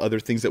overall other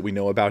things that we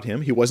know about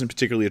him. He wasn't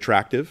particularly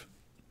attractive.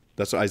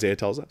 That's what Isaiah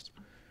tells us.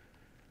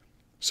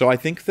 So I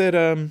think that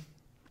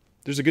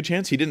there's a good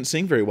chance he didn't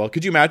sing very well.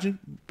 Could you imagine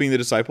being the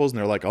disciples and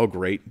they're like, oh,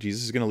 great,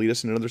 Jesus is going to lead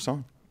us in another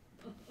song?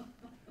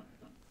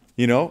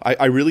 You know,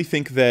 I really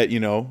think that,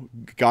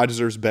 God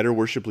deserves better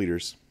worship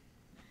leaders.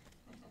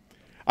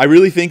 I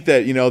really think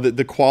that,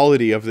 the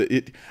quality of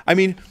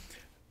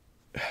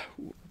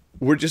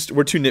we're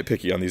too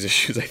nitpicky on these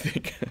issues, I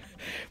think.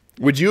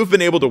 Would you have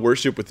been able to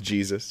worship with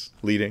Jesus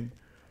leading?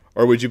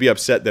 Or would you be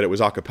upset that it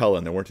was a cappella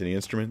and there weren't any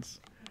instruments?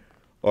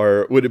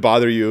 Or would it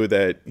bother you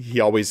that he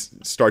always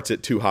starts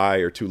it too high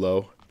or too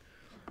low?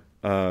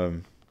 Or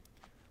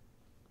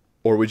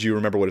would you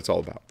remember what it's all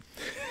about?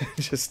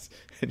 just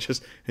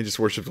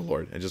worship the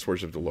Lord, and just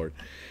worship the Lord.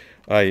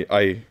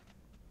 I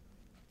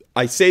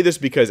say this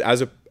because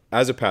as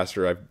a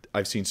pastor,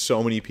 I've seen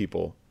so many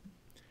people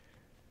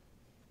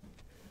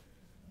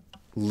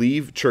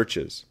leave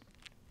churches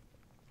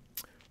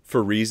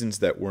for reasons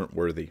that weren't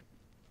worthy.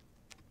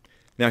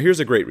 Now,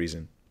 here's a great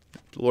reason.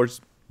 The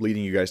Lord's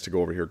leading you guys to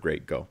go over here.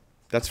 Great, go.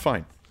 That's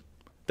fine.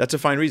 That's a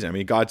fine reason. I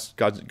mean, God's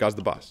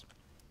the boss.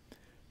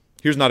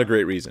 Here's not a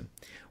great reason.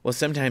 Well,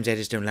 sometimes I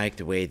just don't like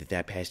the way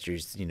that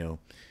pastor's, he's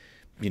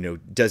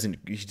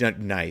not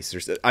nice.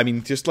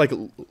 Just like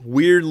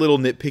weird little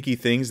nitpicky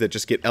things that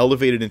just get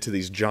elevated into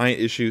these giant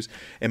issues.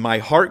 And my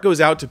heart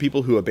goes out to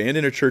people who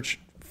abandon a church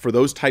for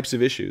those types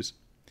of issues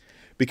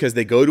because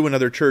they go to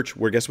another church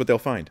where guess what they'll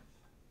find?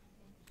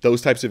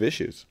 Those types of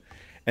issues.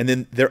 And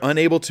then they're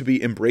unable to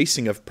be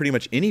embracing of pretty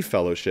much any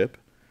fellowship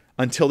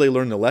until they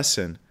learn the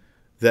lesson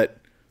that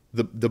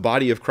the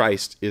body of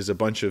Christ is a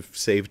bunch of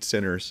saved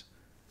sinners,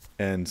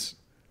 and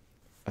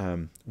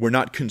we're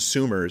not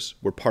consumers,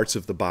 we're parts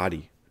of the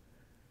body.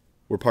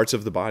 We're parts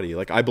of the body.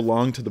 Like, I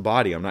belong to the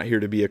body. I'm not here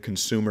to be a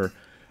consumer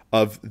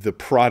of the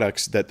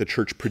products that the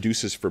church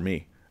produces for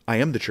me. I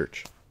am the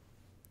church.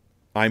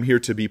 I'm here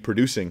to be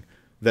producing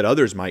that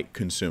others might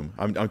consume.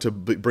 I'm to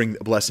bring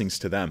blessings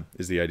to them,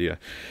 is the idea.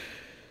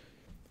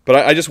 But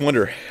I just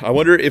wonder. I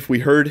wonder if we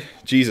heard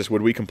Jesus,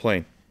 would we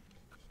complain?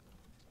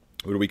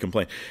 Would we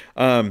complain?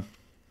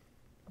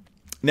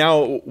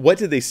 Now, what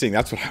did they sing?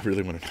 That's what I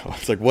really want to know.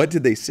 It's like, what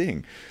did they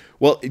sing?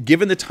 Well,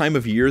 given the time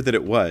of year that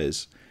it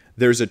was,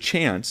 there's a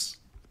chance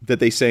that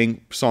they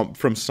sang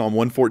from Psalm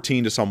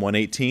 114 to Psalm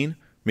 118,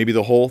 maybe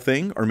the whole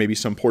thing, or maybe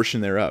some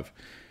portion thereof.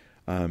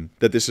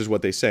 That this is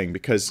what they sang,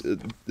 because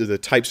the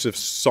types of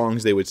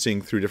songs they would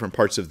sing through different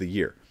parts of the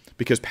year,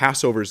 because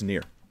Passover is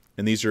near,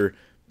 and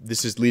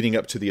this is leading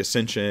up to the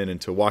Ascension and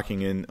to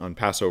walking in on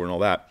Passover and all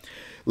that.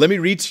 Let me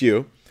read to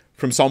you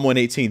from Psalm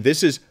 118.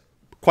 This is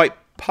quite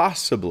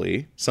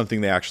possibly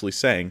something they actually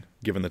sang,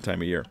 given the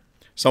time of year.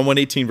 Psalm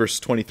 118, verse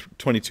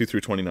 22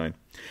 through 29.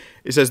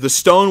 It says, "The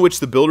stone which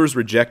the builders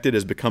rejected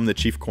has become the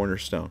chief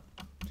cornerstone.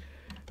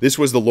 This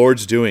was the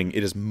Lord's doing.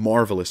 It is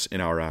marvelous in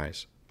our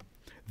eyes.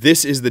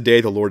 This is the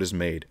day the Lord has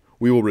made.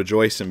 We will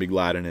rejoice and be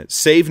glad in it.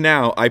 Save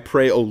now, I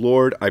pray, O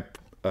Lord.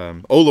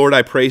 O Lord,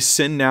 I pray,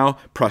 send now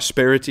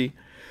prosperity.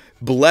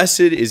 Blessed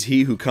is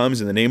he who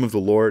comes in the name of the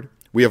Lord.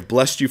 We have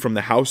blessed you from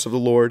the house of the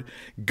Lord.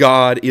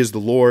 God is the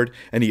Lord,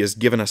 and he has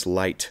given us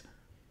light.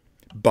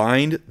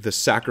 Bind the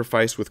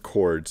sacrifice with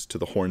cords to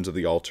the horns of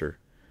the altar.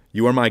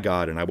 You are my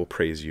God, and I will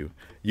praise you.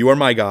 You are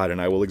my God,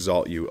 and I will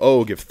exalt you.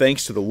 Oh, give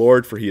thanks to the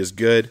Lord, for he is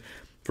good,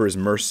 for his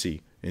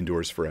mercy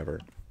endures forever."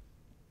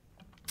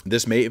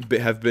 This may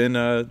have been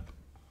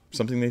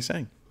something they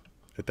sang.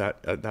 at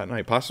that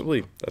night.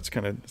 Possibly. That's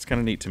kind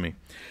of neat to me.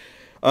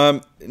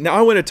 Now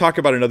I want to talk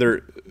about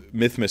another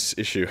Mythmas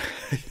issue,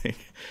 I think.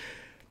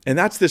 And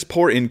that's this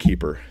poor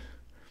innkeeper.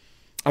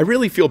 I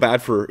really feel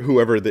bad for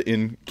whoever the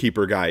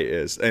innkeeper guy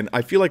is, and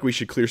I feel like we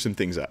should clear some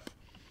things up.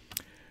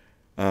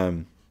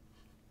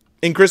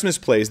 In Christmas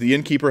plays, the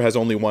innkeeper has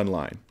only one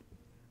line.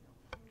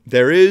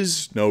 There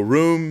is no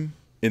room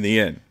in the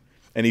inn.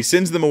 And he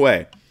sends them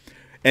away.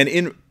 And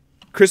in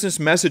Christmas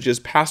messages,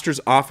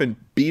 pastors often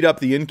beat up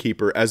the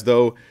innkeeper as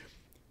though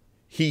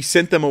he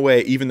sent them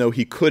away, even though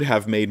he could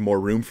have made more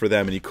room for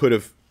them, and he could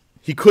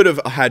have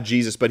had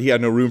Jesus, but he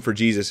had no room for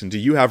Jesus. And do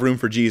you have room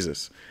for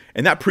Jesus?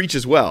 And that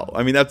preaches well.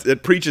 I mean,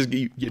 that preaches,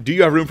 do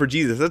you have room for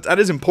Jesus? That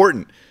is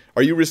important.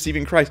 Are you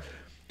receiving Christ?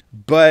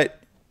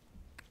 But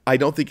I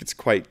don't think it's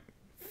quite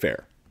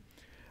fair.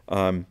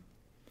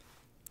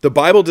 The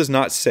Bible does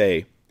not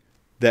say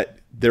that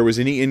there was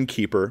any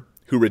innkeeper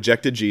who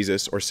rejected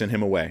Jesus or sent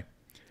him away.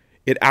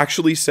 It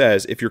actually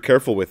says, if you're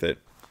careful with it,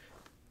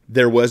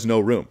 there was no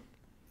room.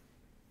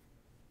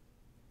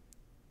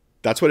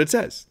 That's what it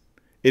says.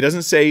 It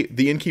doesn't say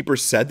the innkeeper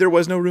said there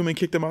was no room and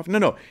kicked him off.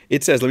 No.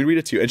 It says, let me read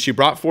it to you. And she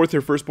brought forth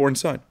her firstborn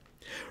son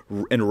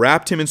and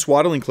wrapped him in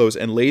swaddling clothes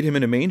and laid him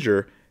in a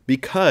manger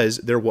because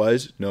there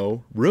was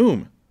no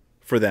room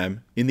for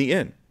them in the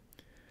inn.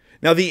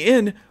 Now, the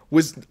inn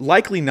was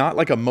likely not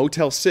like a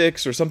Motel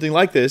 6 or something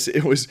like this.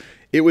 It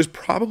was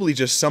probably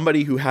just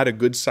somebody who had a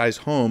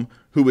good-sized home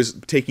who was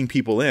taking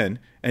people in,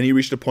 and he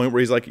reached a point where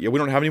he's like, yeah, we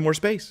don't have any more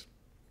space.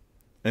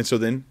 And so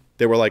then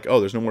they were like, oh,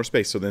 there's no more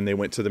space. So then they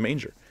went to the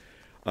manger.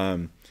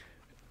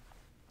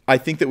 I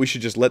think that we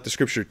should just let the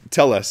scripture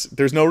tell us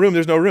there's no room,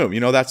 there's no room.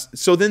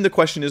 So then the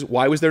question is,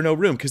 why was there no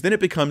room? Because then it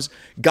becomes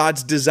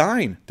God's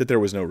design that there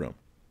was no room.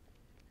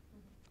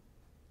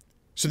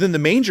 So then the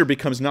manger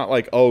becomes not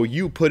like, oh,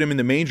 you put him in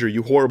the manger,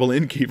 you horrible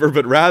innkeeper,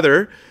 but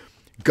rather,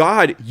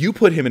 God, you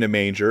put him in a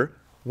manger.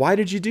 Why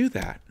did you do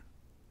that?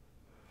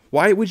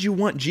 Why would you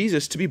want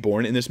Jesus to be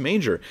born in this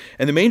manger?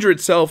 And the manger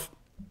itself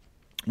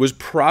was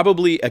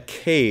probably a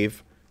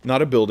cave,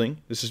 not a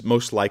building. This is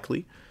most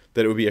likely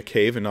that it would be a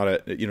cave and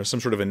not some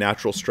sort of a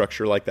natural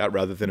structure like that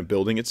rather than a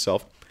building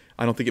itself.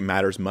 I don't think it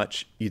matters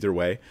much either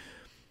way.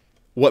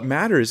 What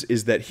matters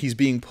is that he's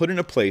being put in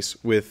a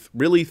place with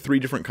really 3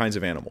 different kinds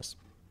of animals.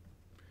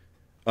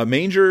 A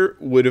manger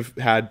would have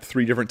had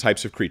 3 different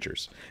types of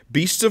creatures.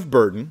 Beasts of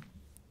burden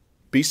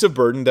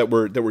that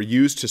were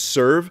used to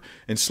serve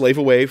and slave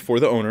away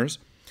for the owners.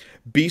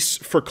 Beasts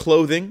for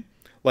clothing,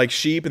 like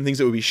sheep and things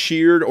that would be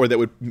sheared or that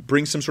would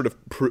bring some sort of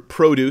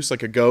produce,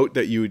 like a goat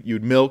that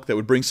you'd milk, that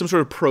would bring some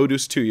sort of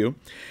produce to you.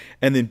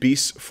 And then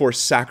beasts for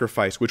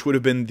sacrifice, which would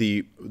have been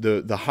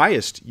the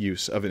highest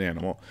use of an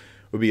animal,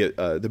 would be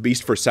the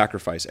beast for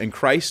sacrifice. And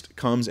Christ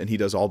comes and he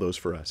does all those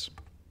for us.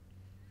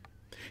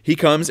 He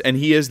comes and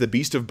he is the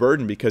beast of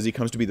burden because he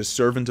comes to be the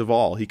servant of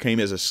all. He came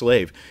as a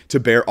slave to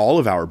bear all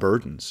of our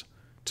burdens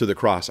to the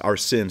cross, our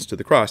sins to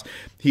the cross.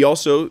 He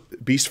also,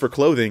 beast for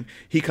clothing,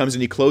 he comes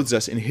and he clothes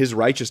us in his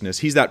righteousness.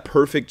 He's that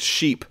perfect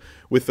sheep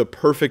with the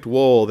perfect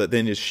wool that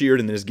then is sheared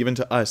and then is given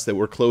to us, that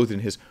we're clothed in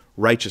his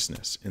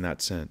righteousness in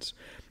that sense.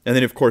 And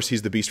then, of course,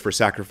 he's the beast for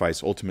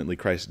sacrifice. Ultimately,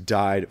 Christ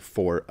died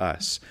for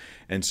us.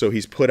 And so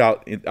he's put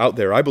out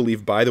there, I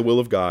believe, by the will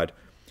of God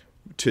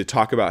to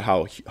talk about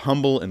how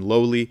humble and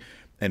lowly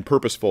and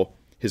purposeful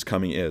his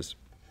coming is.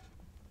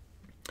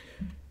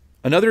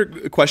 Another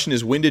question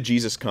is, when did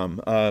Jesus come?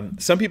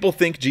 Some people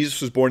think Jesus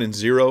was born in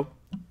 0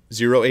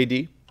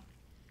 AD.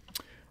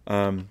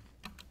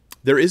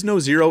 There is no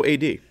 0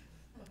 AD,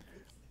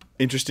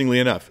 interestingly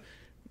enough.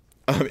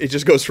 It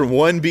just goes from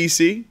 1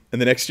 BC, and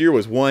the next year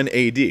was 1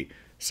 AD.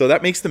 So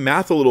that makes the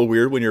math a little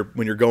weird when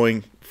you're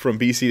going from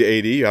BC to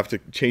AD. You have to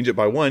change it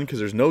by 1 because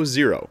there's no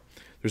 0.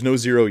 There's no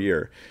 0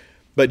 year.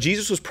 But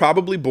Jesus was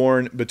probably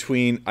born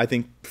between, I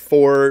think,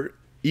 4,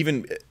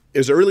 even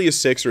as early as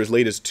 6 or as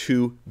late as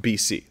 2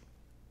 BC.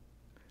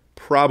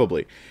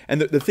 Probably. And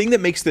the thing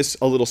that makes this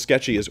a little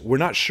sketchy is we're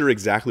not sure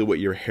exactly what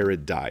year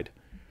Herod died.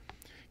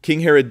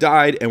 King Herod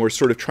died, and we're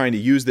sort of trying to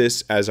use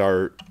this as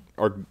our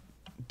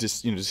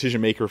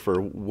decision maker for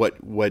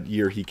what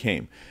year he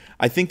came.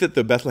 I think that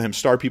the Bethlehem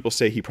Star people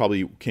say he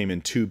probably came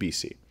in 2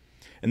 BC.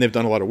 And they've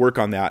done a lot of work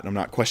on that, and I'm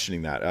not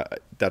questioning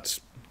that. That's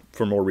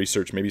for more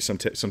research. Maybe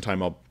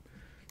sometime I'll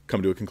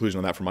come to a conclusion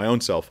on that for my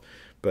own self.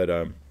 But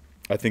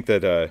I think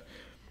that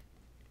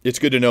it's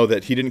good to know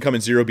that he didn't come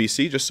in 0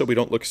 BC, just so we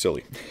don't look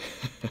silly.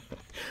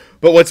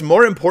 But what's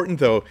more important,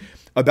 though,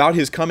 about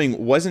his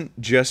coming wasn't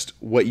just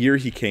what year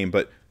he came,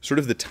 but sort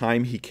of the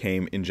time he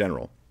came in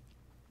general.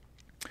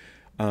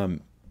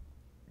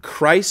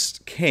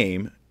 Christ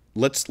came.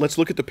 Let's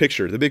look at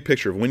the big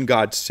picture of when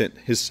God sent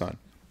his son.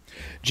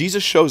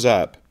 Jesus shows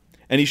up,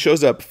 and he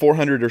shows up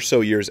 400 or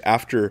so years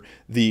after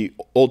the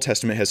Old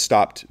Testament has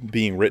stopped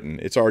being written.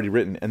 It's already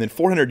written. And then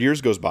 400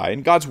 years goes by,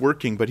 and God's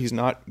working, but he's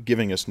not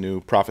giving us new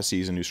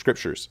prophecies and new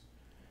scriptures.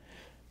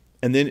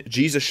 And then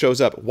Jesus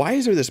shows up. Why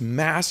is there this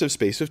massive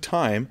space of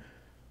time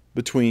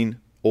between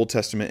Old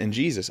Testament and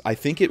Jesus? I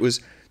think it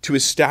was to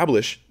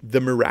establish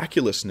the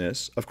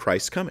miraculousness of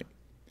Christ's coming.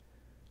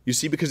 You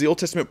see, because the Old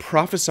Testament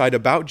prophesied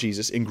about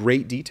Jesus in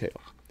great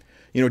detail.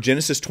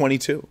 Genesis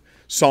 22,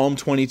 Psalm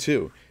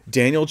 22,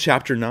 Daniel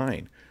chapter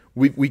 9.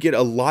 We get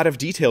a lot of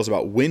details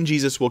about when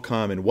Jesus will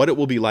come and what it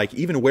will be like,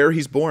 even where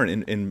he's born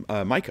in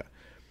Micah.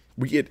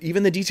 We get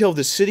even the detail of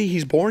the city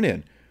he's born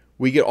in.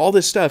 We get all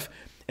this stuff.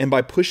 And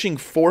by pushing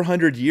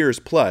 400 years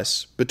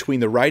plus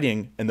between the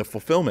writing and the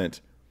fulfillment,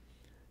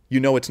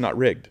 it's not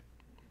rigged.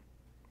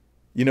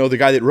 The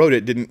guy that wrote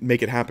it didn't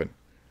make it happen.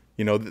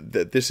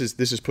 This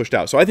is pushed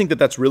out. So I think that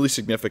that's really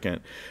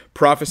significant.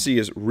 Prophecy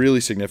is really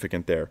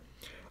significant there.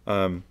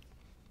 And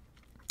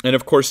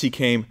of course he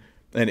came,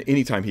 and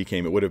anytime he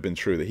came, it would have been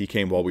true that he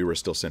came while we were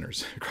still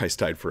sinners. Christ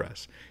died for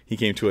us. He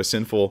came to a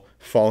sinful,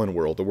 fallen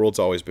world. The world's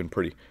always been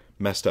pretty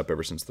messed up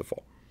ever since the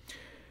fall.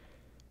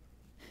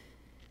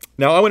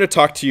 Now I want to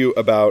talk to you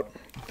about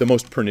the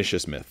most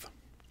pernicious myth.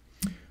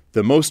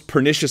 The most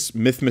pernicious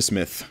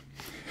myth.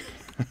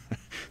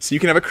 So you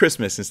can have a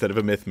Christmas instead of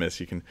a myth.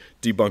 You can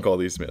debunk all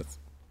these myths.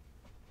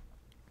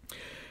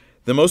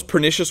 The most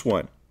pernicious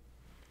one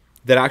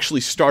that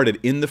actually started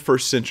in the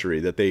first century,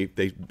 that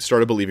they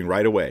started believing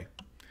right away,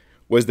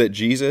 was that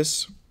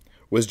Jesus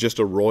was just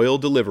a royal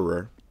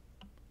deliverer,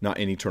 not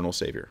an eternal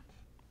savior.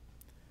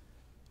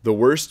 The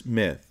worst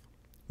myth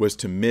was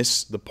to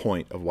miss the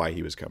point of why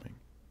he was coming.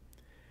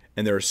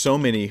 And there are so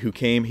many who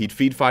came, he'd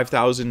feed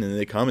 5,000, and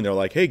they come and they're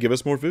like, hey, give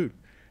us more food.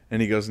 And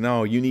he goes,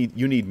 no, you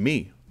need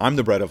me. I'm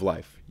the bread of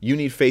life. You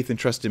need faith and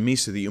trust in me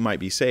so that you might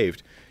be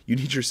saved. You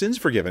need your sins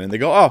forgiven. And they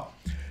go, oh,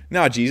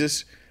 no,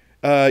 Jesus,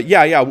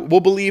 we'll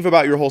believe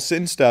about your whole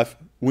sin stuff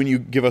when you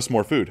give us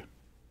more food.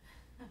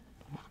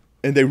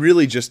 And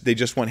they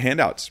just want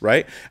handouts,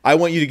 right? I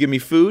want you to give me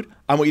food.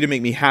 I want you to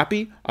make me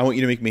happy. I want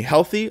you to make me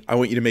healthy. I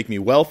want you to make me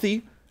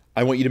wealthy.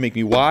 I want you to make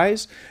me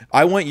wise.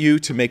 I want you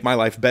to make my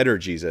life better,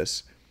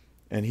 Jesus.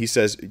 And he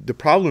says, the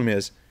problem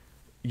is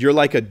you're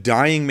like a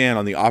dying man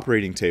on the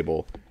operating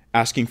table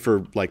asking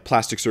for like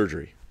plastic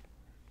surgery.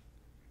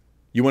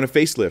 You want a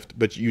facelift,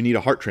 but you need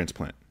a heart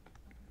transplant.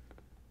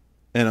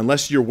 And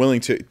unless you're willing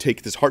to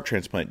take this heart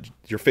transplant,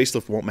 your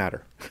facelift won't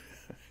matter.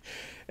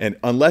 And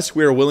unless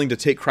we are willing to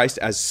take Christ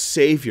as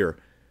Savior,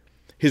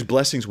 his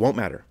blessings won't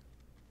matter.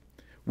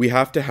 We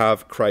have to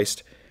have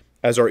Christ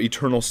as our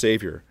eternal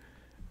Savior.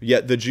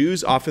 Yet the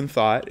Jews often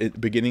thought, at the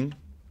beginning,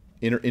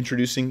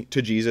 introducing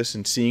to Jesus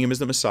and seeing him as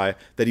the Messiah,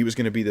 that he was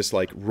going to be this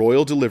like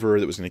royal deliverer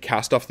that was going to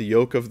cast off the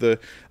yoke of the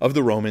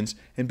Romans.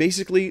 And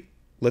basically,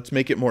 let's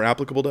make it more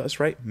applicable to us,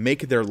 right?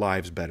 Make their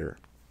lives better.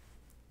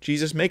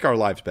 Jesus, make our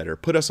lives better.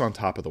 Put us on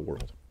top of the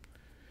world.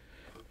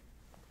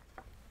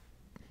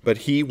 But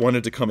he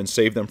wanted to come and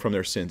save them from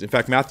their sins. In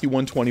fact, Matthew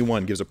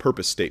 1:21 gives a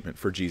purpose statement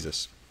for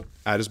Jesus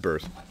at his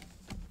birth.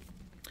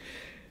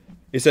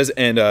 It says,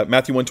 and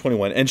Matthew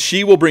 1:21, and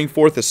she will bring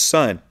forth a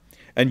son,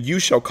 and you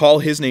shall call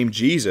his name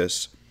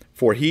Jesus,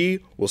 for he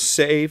will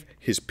save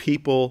his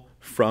people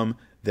from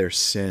their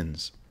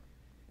sins.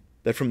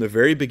 That from the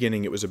very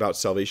beginning it was about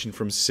salvation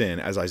from sin,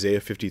 as Isaiah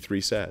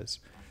 53 says.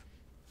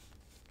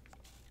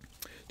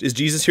 Is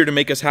Jesus here to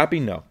make us happy?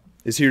 No.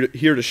 Is he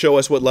here to show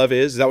us what love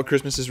is? Is that what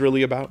Christmas is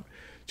really about?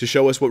 To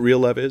show us what real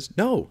love is?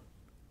 No.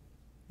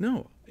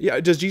 Yeah,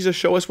 does Jesus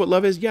show us what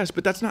love is? Yes,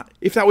 but that's not,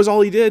 if that was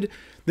all he did,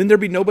 then there'd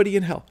be nobody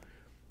in hell.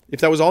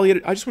 If that was all he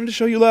did, I just wanted to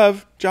show you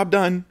love, job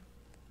done.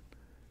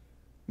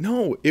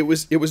 No, it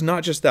was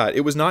not just that.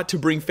 It was not to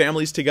bring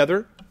families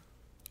together,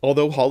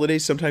 although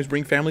holidays sometimes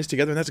bring families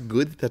together, and that's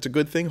a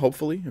good thing,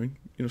 hopefully. I mean,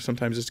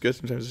 sometimes it's good,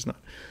 sometimes it's not.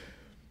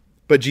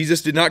 But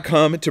Jesus did not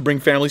come to bring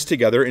families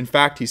together. In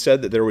fact, he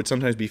said that there would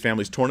sometimes be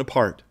families torn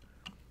apart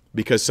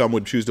because some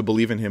would choose to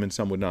believe in him and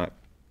some would not.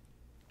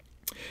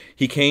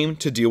 He came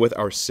to deal with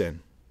our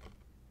sin.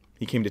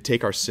 He came to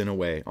take our sin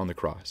away on the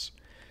cross.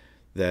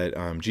 That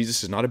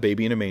Jesus is not a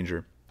baby in a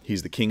manger.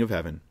 He's the King of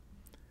heaven,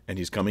 and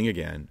he's coming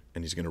again,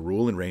 and he's going to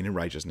rule and reign in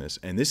righteousness.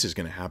 And this is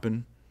going to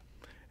happen,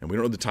 and we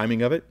don't know the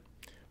timing of it,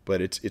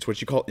 but it's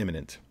what you call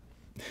imminent.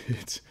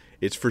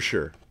 It's for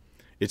sure.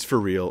 It's for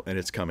real, and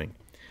it's coming.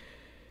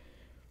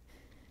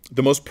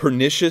 The most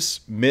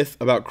pernicious myth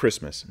about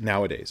Christmas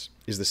nowadays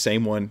is the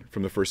same one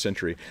from the first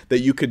century, that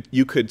you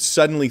could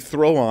suddenly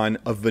throw on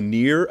a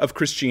veneer of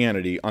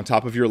Christianity on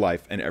top of your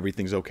life and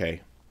everything's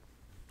okay.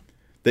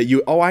 That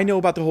I know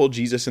about the whole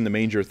Jesus in the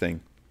manger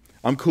thing.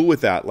 I'm cool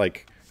with that.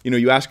 Like,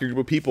 you ask a group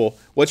of people,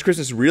 what's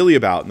Christmas really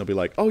about? And they'll be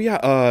like, oh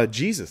yeah,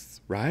 Jesus,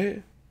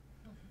 right?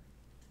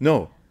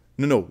 No.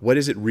 What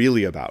is it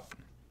really about?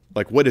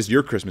 Like, what is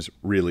your Christmas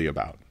really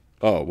about?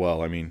 Oh,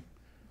 well, I mean,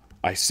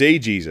 I say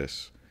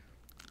Jesus,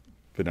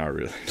 but not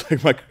really.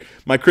 Like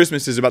my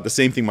Christmas is about the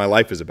same thing my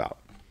life is about.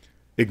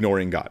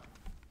 Ignoring God.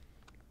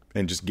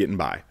 And just getting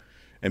by.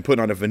 And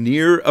putting on a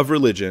veneer of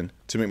religion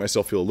to make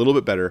myself feel a little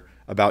bit better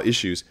about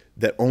issues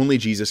that only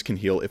Jesus can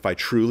heal if I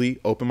truly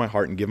open my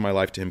heart and give my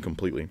life to him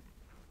completely.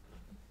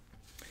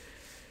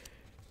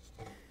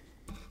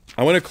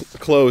 I want to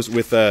close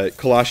with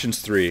Colossians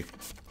 3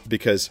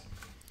 because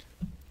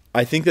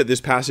I think that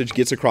this passage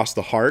gets across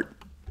the heart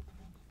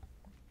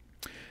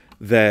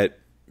that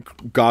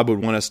God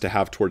would want us to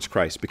have towards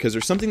Christ, because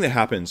there's something that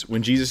happens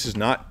when Jesus is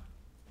not,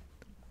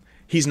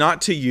 he's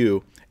not to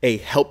you a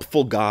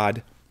helpful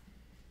God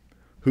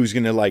who's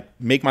going to like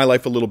make my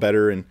life a little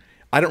better. And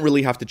I don't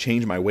really have to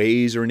change my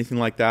ways or anything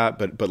like that.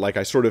 But like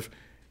I sort of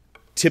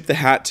tip the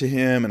hat to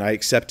him and I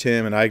accept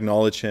him and I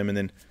acknowledge him. And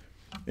then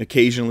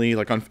occasionally,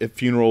 like at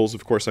funerals,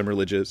 of course, I'm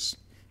religious,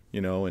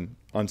 and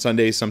on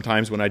Sundays,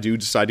 sometimes when I do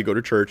decide to go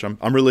to church,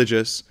 I'm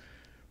religious,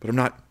 but I'm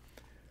not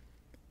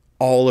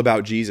all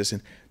about Jesus.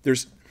 And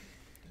there's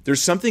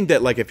something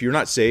that, like, if you're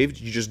not saved,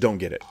 you just don't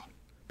get it.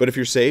 But if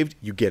you're saved,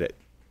 you get it.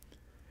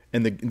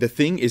 And the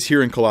thing is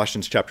here in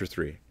Colossians chapter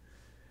 3.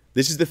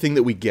 This is the thing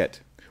that we get.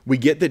 We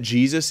get that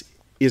Jesus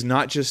is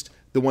not just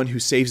the one who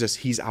saves us,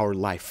 he's our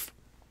life.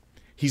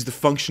 He's the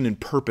function and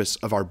purpose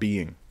of our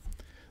being.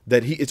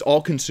 That it's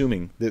all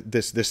consuming,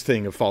 this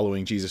thing of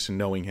following Jesus and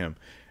knowing him.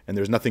 And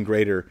there's nothing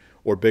greater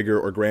or bigger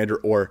or grander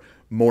or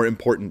more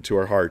important to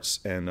our hearts.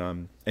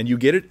 And you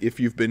get it if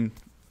you've been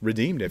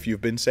redeemed, if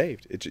you've been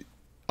saved.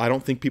 I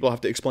don't think people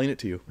have to explain it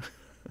to you.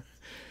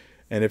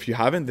 And if you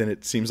haven't, then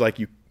it seems like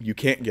you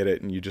can't get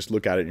it, and you just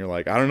look at it and you're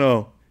like, I don't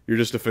know, you're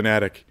just a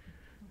fanatic.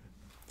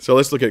 So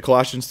let's look at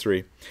Colossians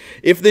 3.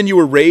 If then you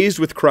were raised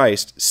with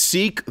Christ,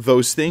 seek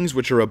those things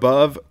which are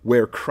above,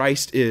 where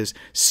Christ is,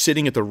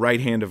 sitting at the right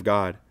hand of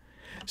God.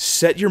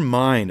 Set your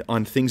mind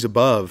on things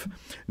above,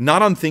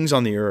 not on things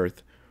on the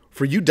earth.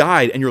 For you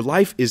died, and your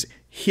life is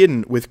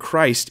hidden with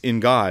Christ in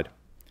God.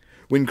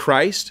 When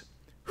Christ,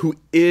 who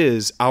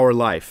is our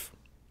life,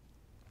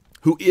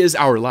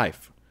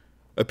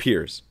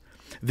 appears,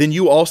 then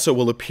you also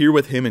will appear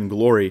with him in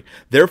glory.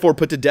 Therefore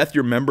put to death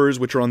your members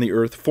which are on the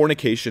earth,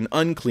 fornication,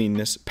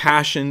 uncleanness,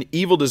 passion,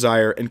 evil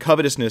desire, and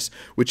covetousness,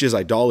 which is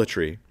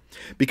idolatry.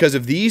 Because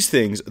of these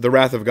things the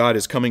wrath of God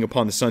is coming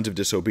upon the sons of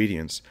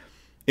disobedience,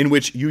 in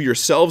which you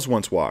yourselves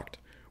once walked,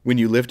 when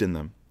you lived in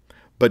them.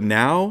 But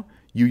now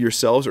you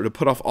yourselves are to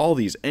put off all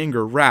these: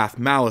 anger, wrath,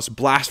 malice,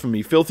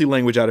 blasphemy, filthy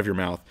language out of your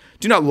mouth.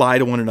 Do not lie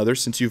to one another,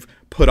 since you've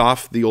put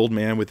off the old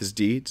man with his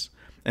deeds,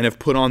 and have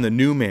put on the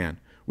new man,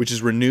 which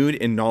is renewed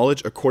in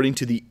knowledge according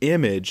to the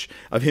image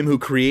of him who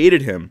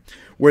created him,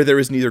 where there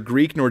is neither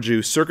Greek nor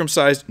Jew,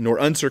 circumcised nor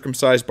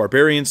uncircumcised,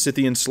 barbarian,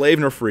 Scythian, slave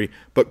nor free,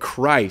 but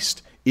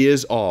Christ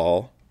is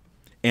all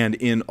and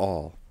in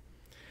all.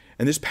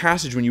 And this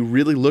passage, when you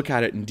really look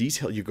at it in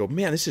detail, you go,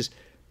 man,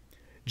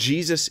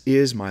 Jesus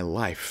is my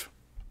life.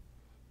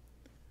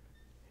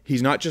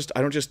 He's not just,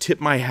 I don't just tip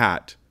my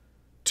hat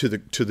to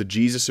the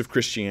Jesus of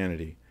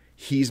Christianity.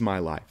 He's my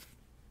life.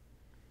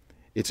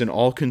 It's an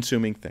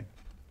all-consuming thing.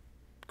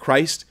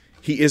 Christ,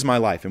 he is my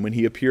life. And when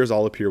he appears,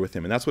 I'll appear with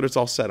him. And that's what it's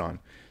all set on.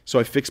 So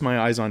I fix my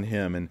eyes on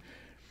him. And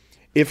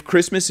if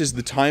Christmas is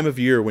the time of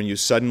year when you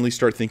suddenly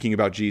start thinking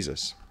about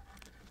Jesus,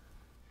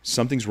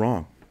 something's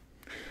wrong.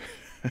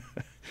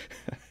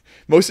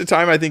 Most of the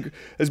time, I think,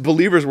 as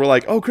believers, we're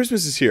like, oh,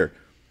 Christmas is here.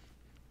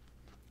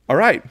 All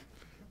right.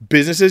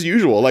 Business as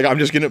usual. Like,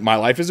 my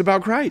life is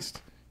about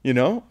Christ.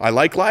 I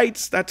like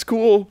lights. That's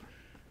cool.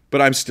 But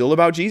I'm still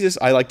about Jesus.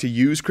 I like to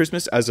use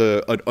Christmas as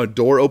a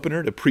door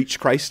opener to preach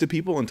Christ to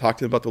people and talk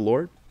to them about the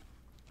Lord.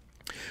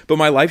 But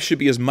my life should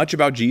be as much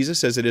about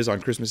Jesus as it is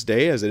on Christmas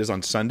Day, as it is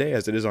on Sunday,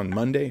 as it is on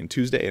Monday and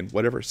Tuesday and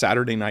whatever,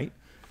 Saturday night.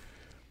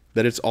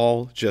 That it's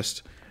all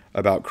just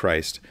about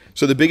Christ.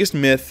 So the biggest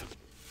myth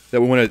that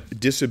we want to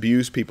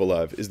disabuse people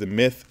of is the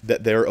myth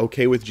that they're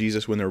okay with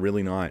Jesus when they're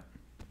really not.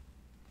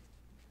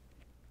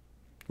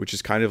 Which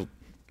is kind of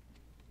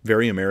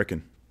very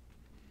American.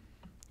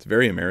 It's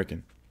very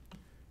American.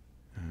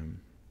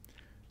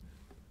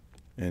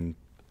 And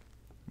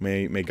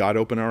may God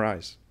open our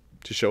eyes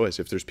to show us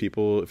if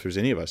there's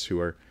any of us who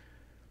are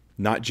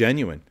not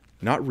genuine,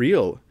 not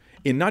real,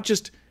 in not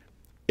just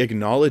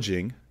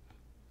acknowledging,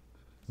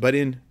 but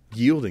in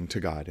yielding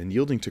to God and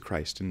yielding to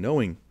Christ and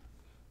knowing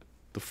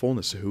the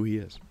fullness of who he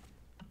is.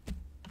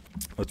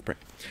 Let's pray.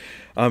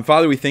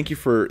 Father, we thank you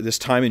for this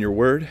time in your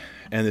word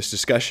and this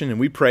discussion, and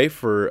we pray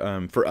for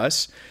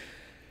us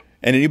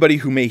and anybody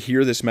who may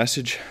hear this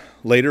message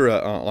later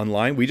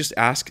online. We just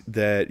ask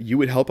that you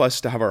would help us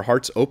to have our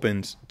hearts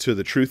opened to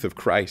the truth of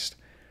Christ,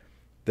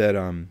 that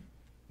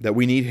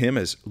we need him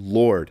as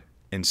Lord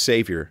and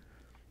Savior,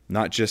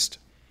 not just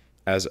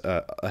as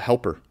a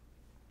helper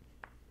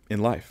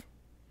in life.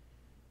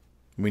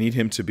 We need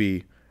him to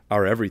be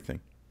our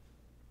everything.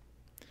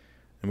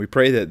 And we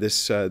pray that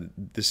this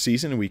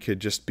season we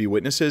could just be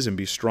witnesses and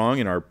be strong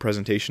in our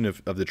presentation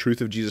of the truth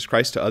of Jesus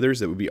Christ to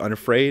others, that would be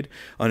unafraid,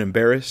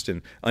 unembarrassed,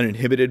 and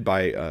uninhibited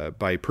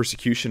by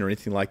persecution or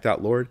anything like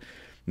that, Lord.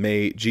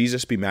 May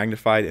Jesus be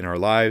magnified in our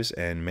lives,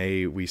 and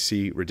may we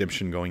see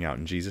redemption going out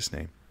in Jesus'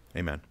 name.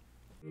 Amen.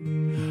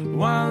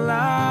 While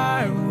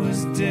I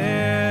was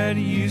dead,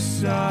 you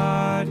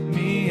sought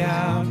me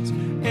out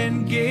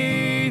and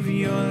gave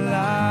your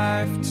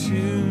life to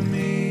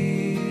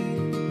me.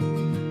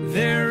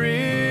 There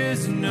is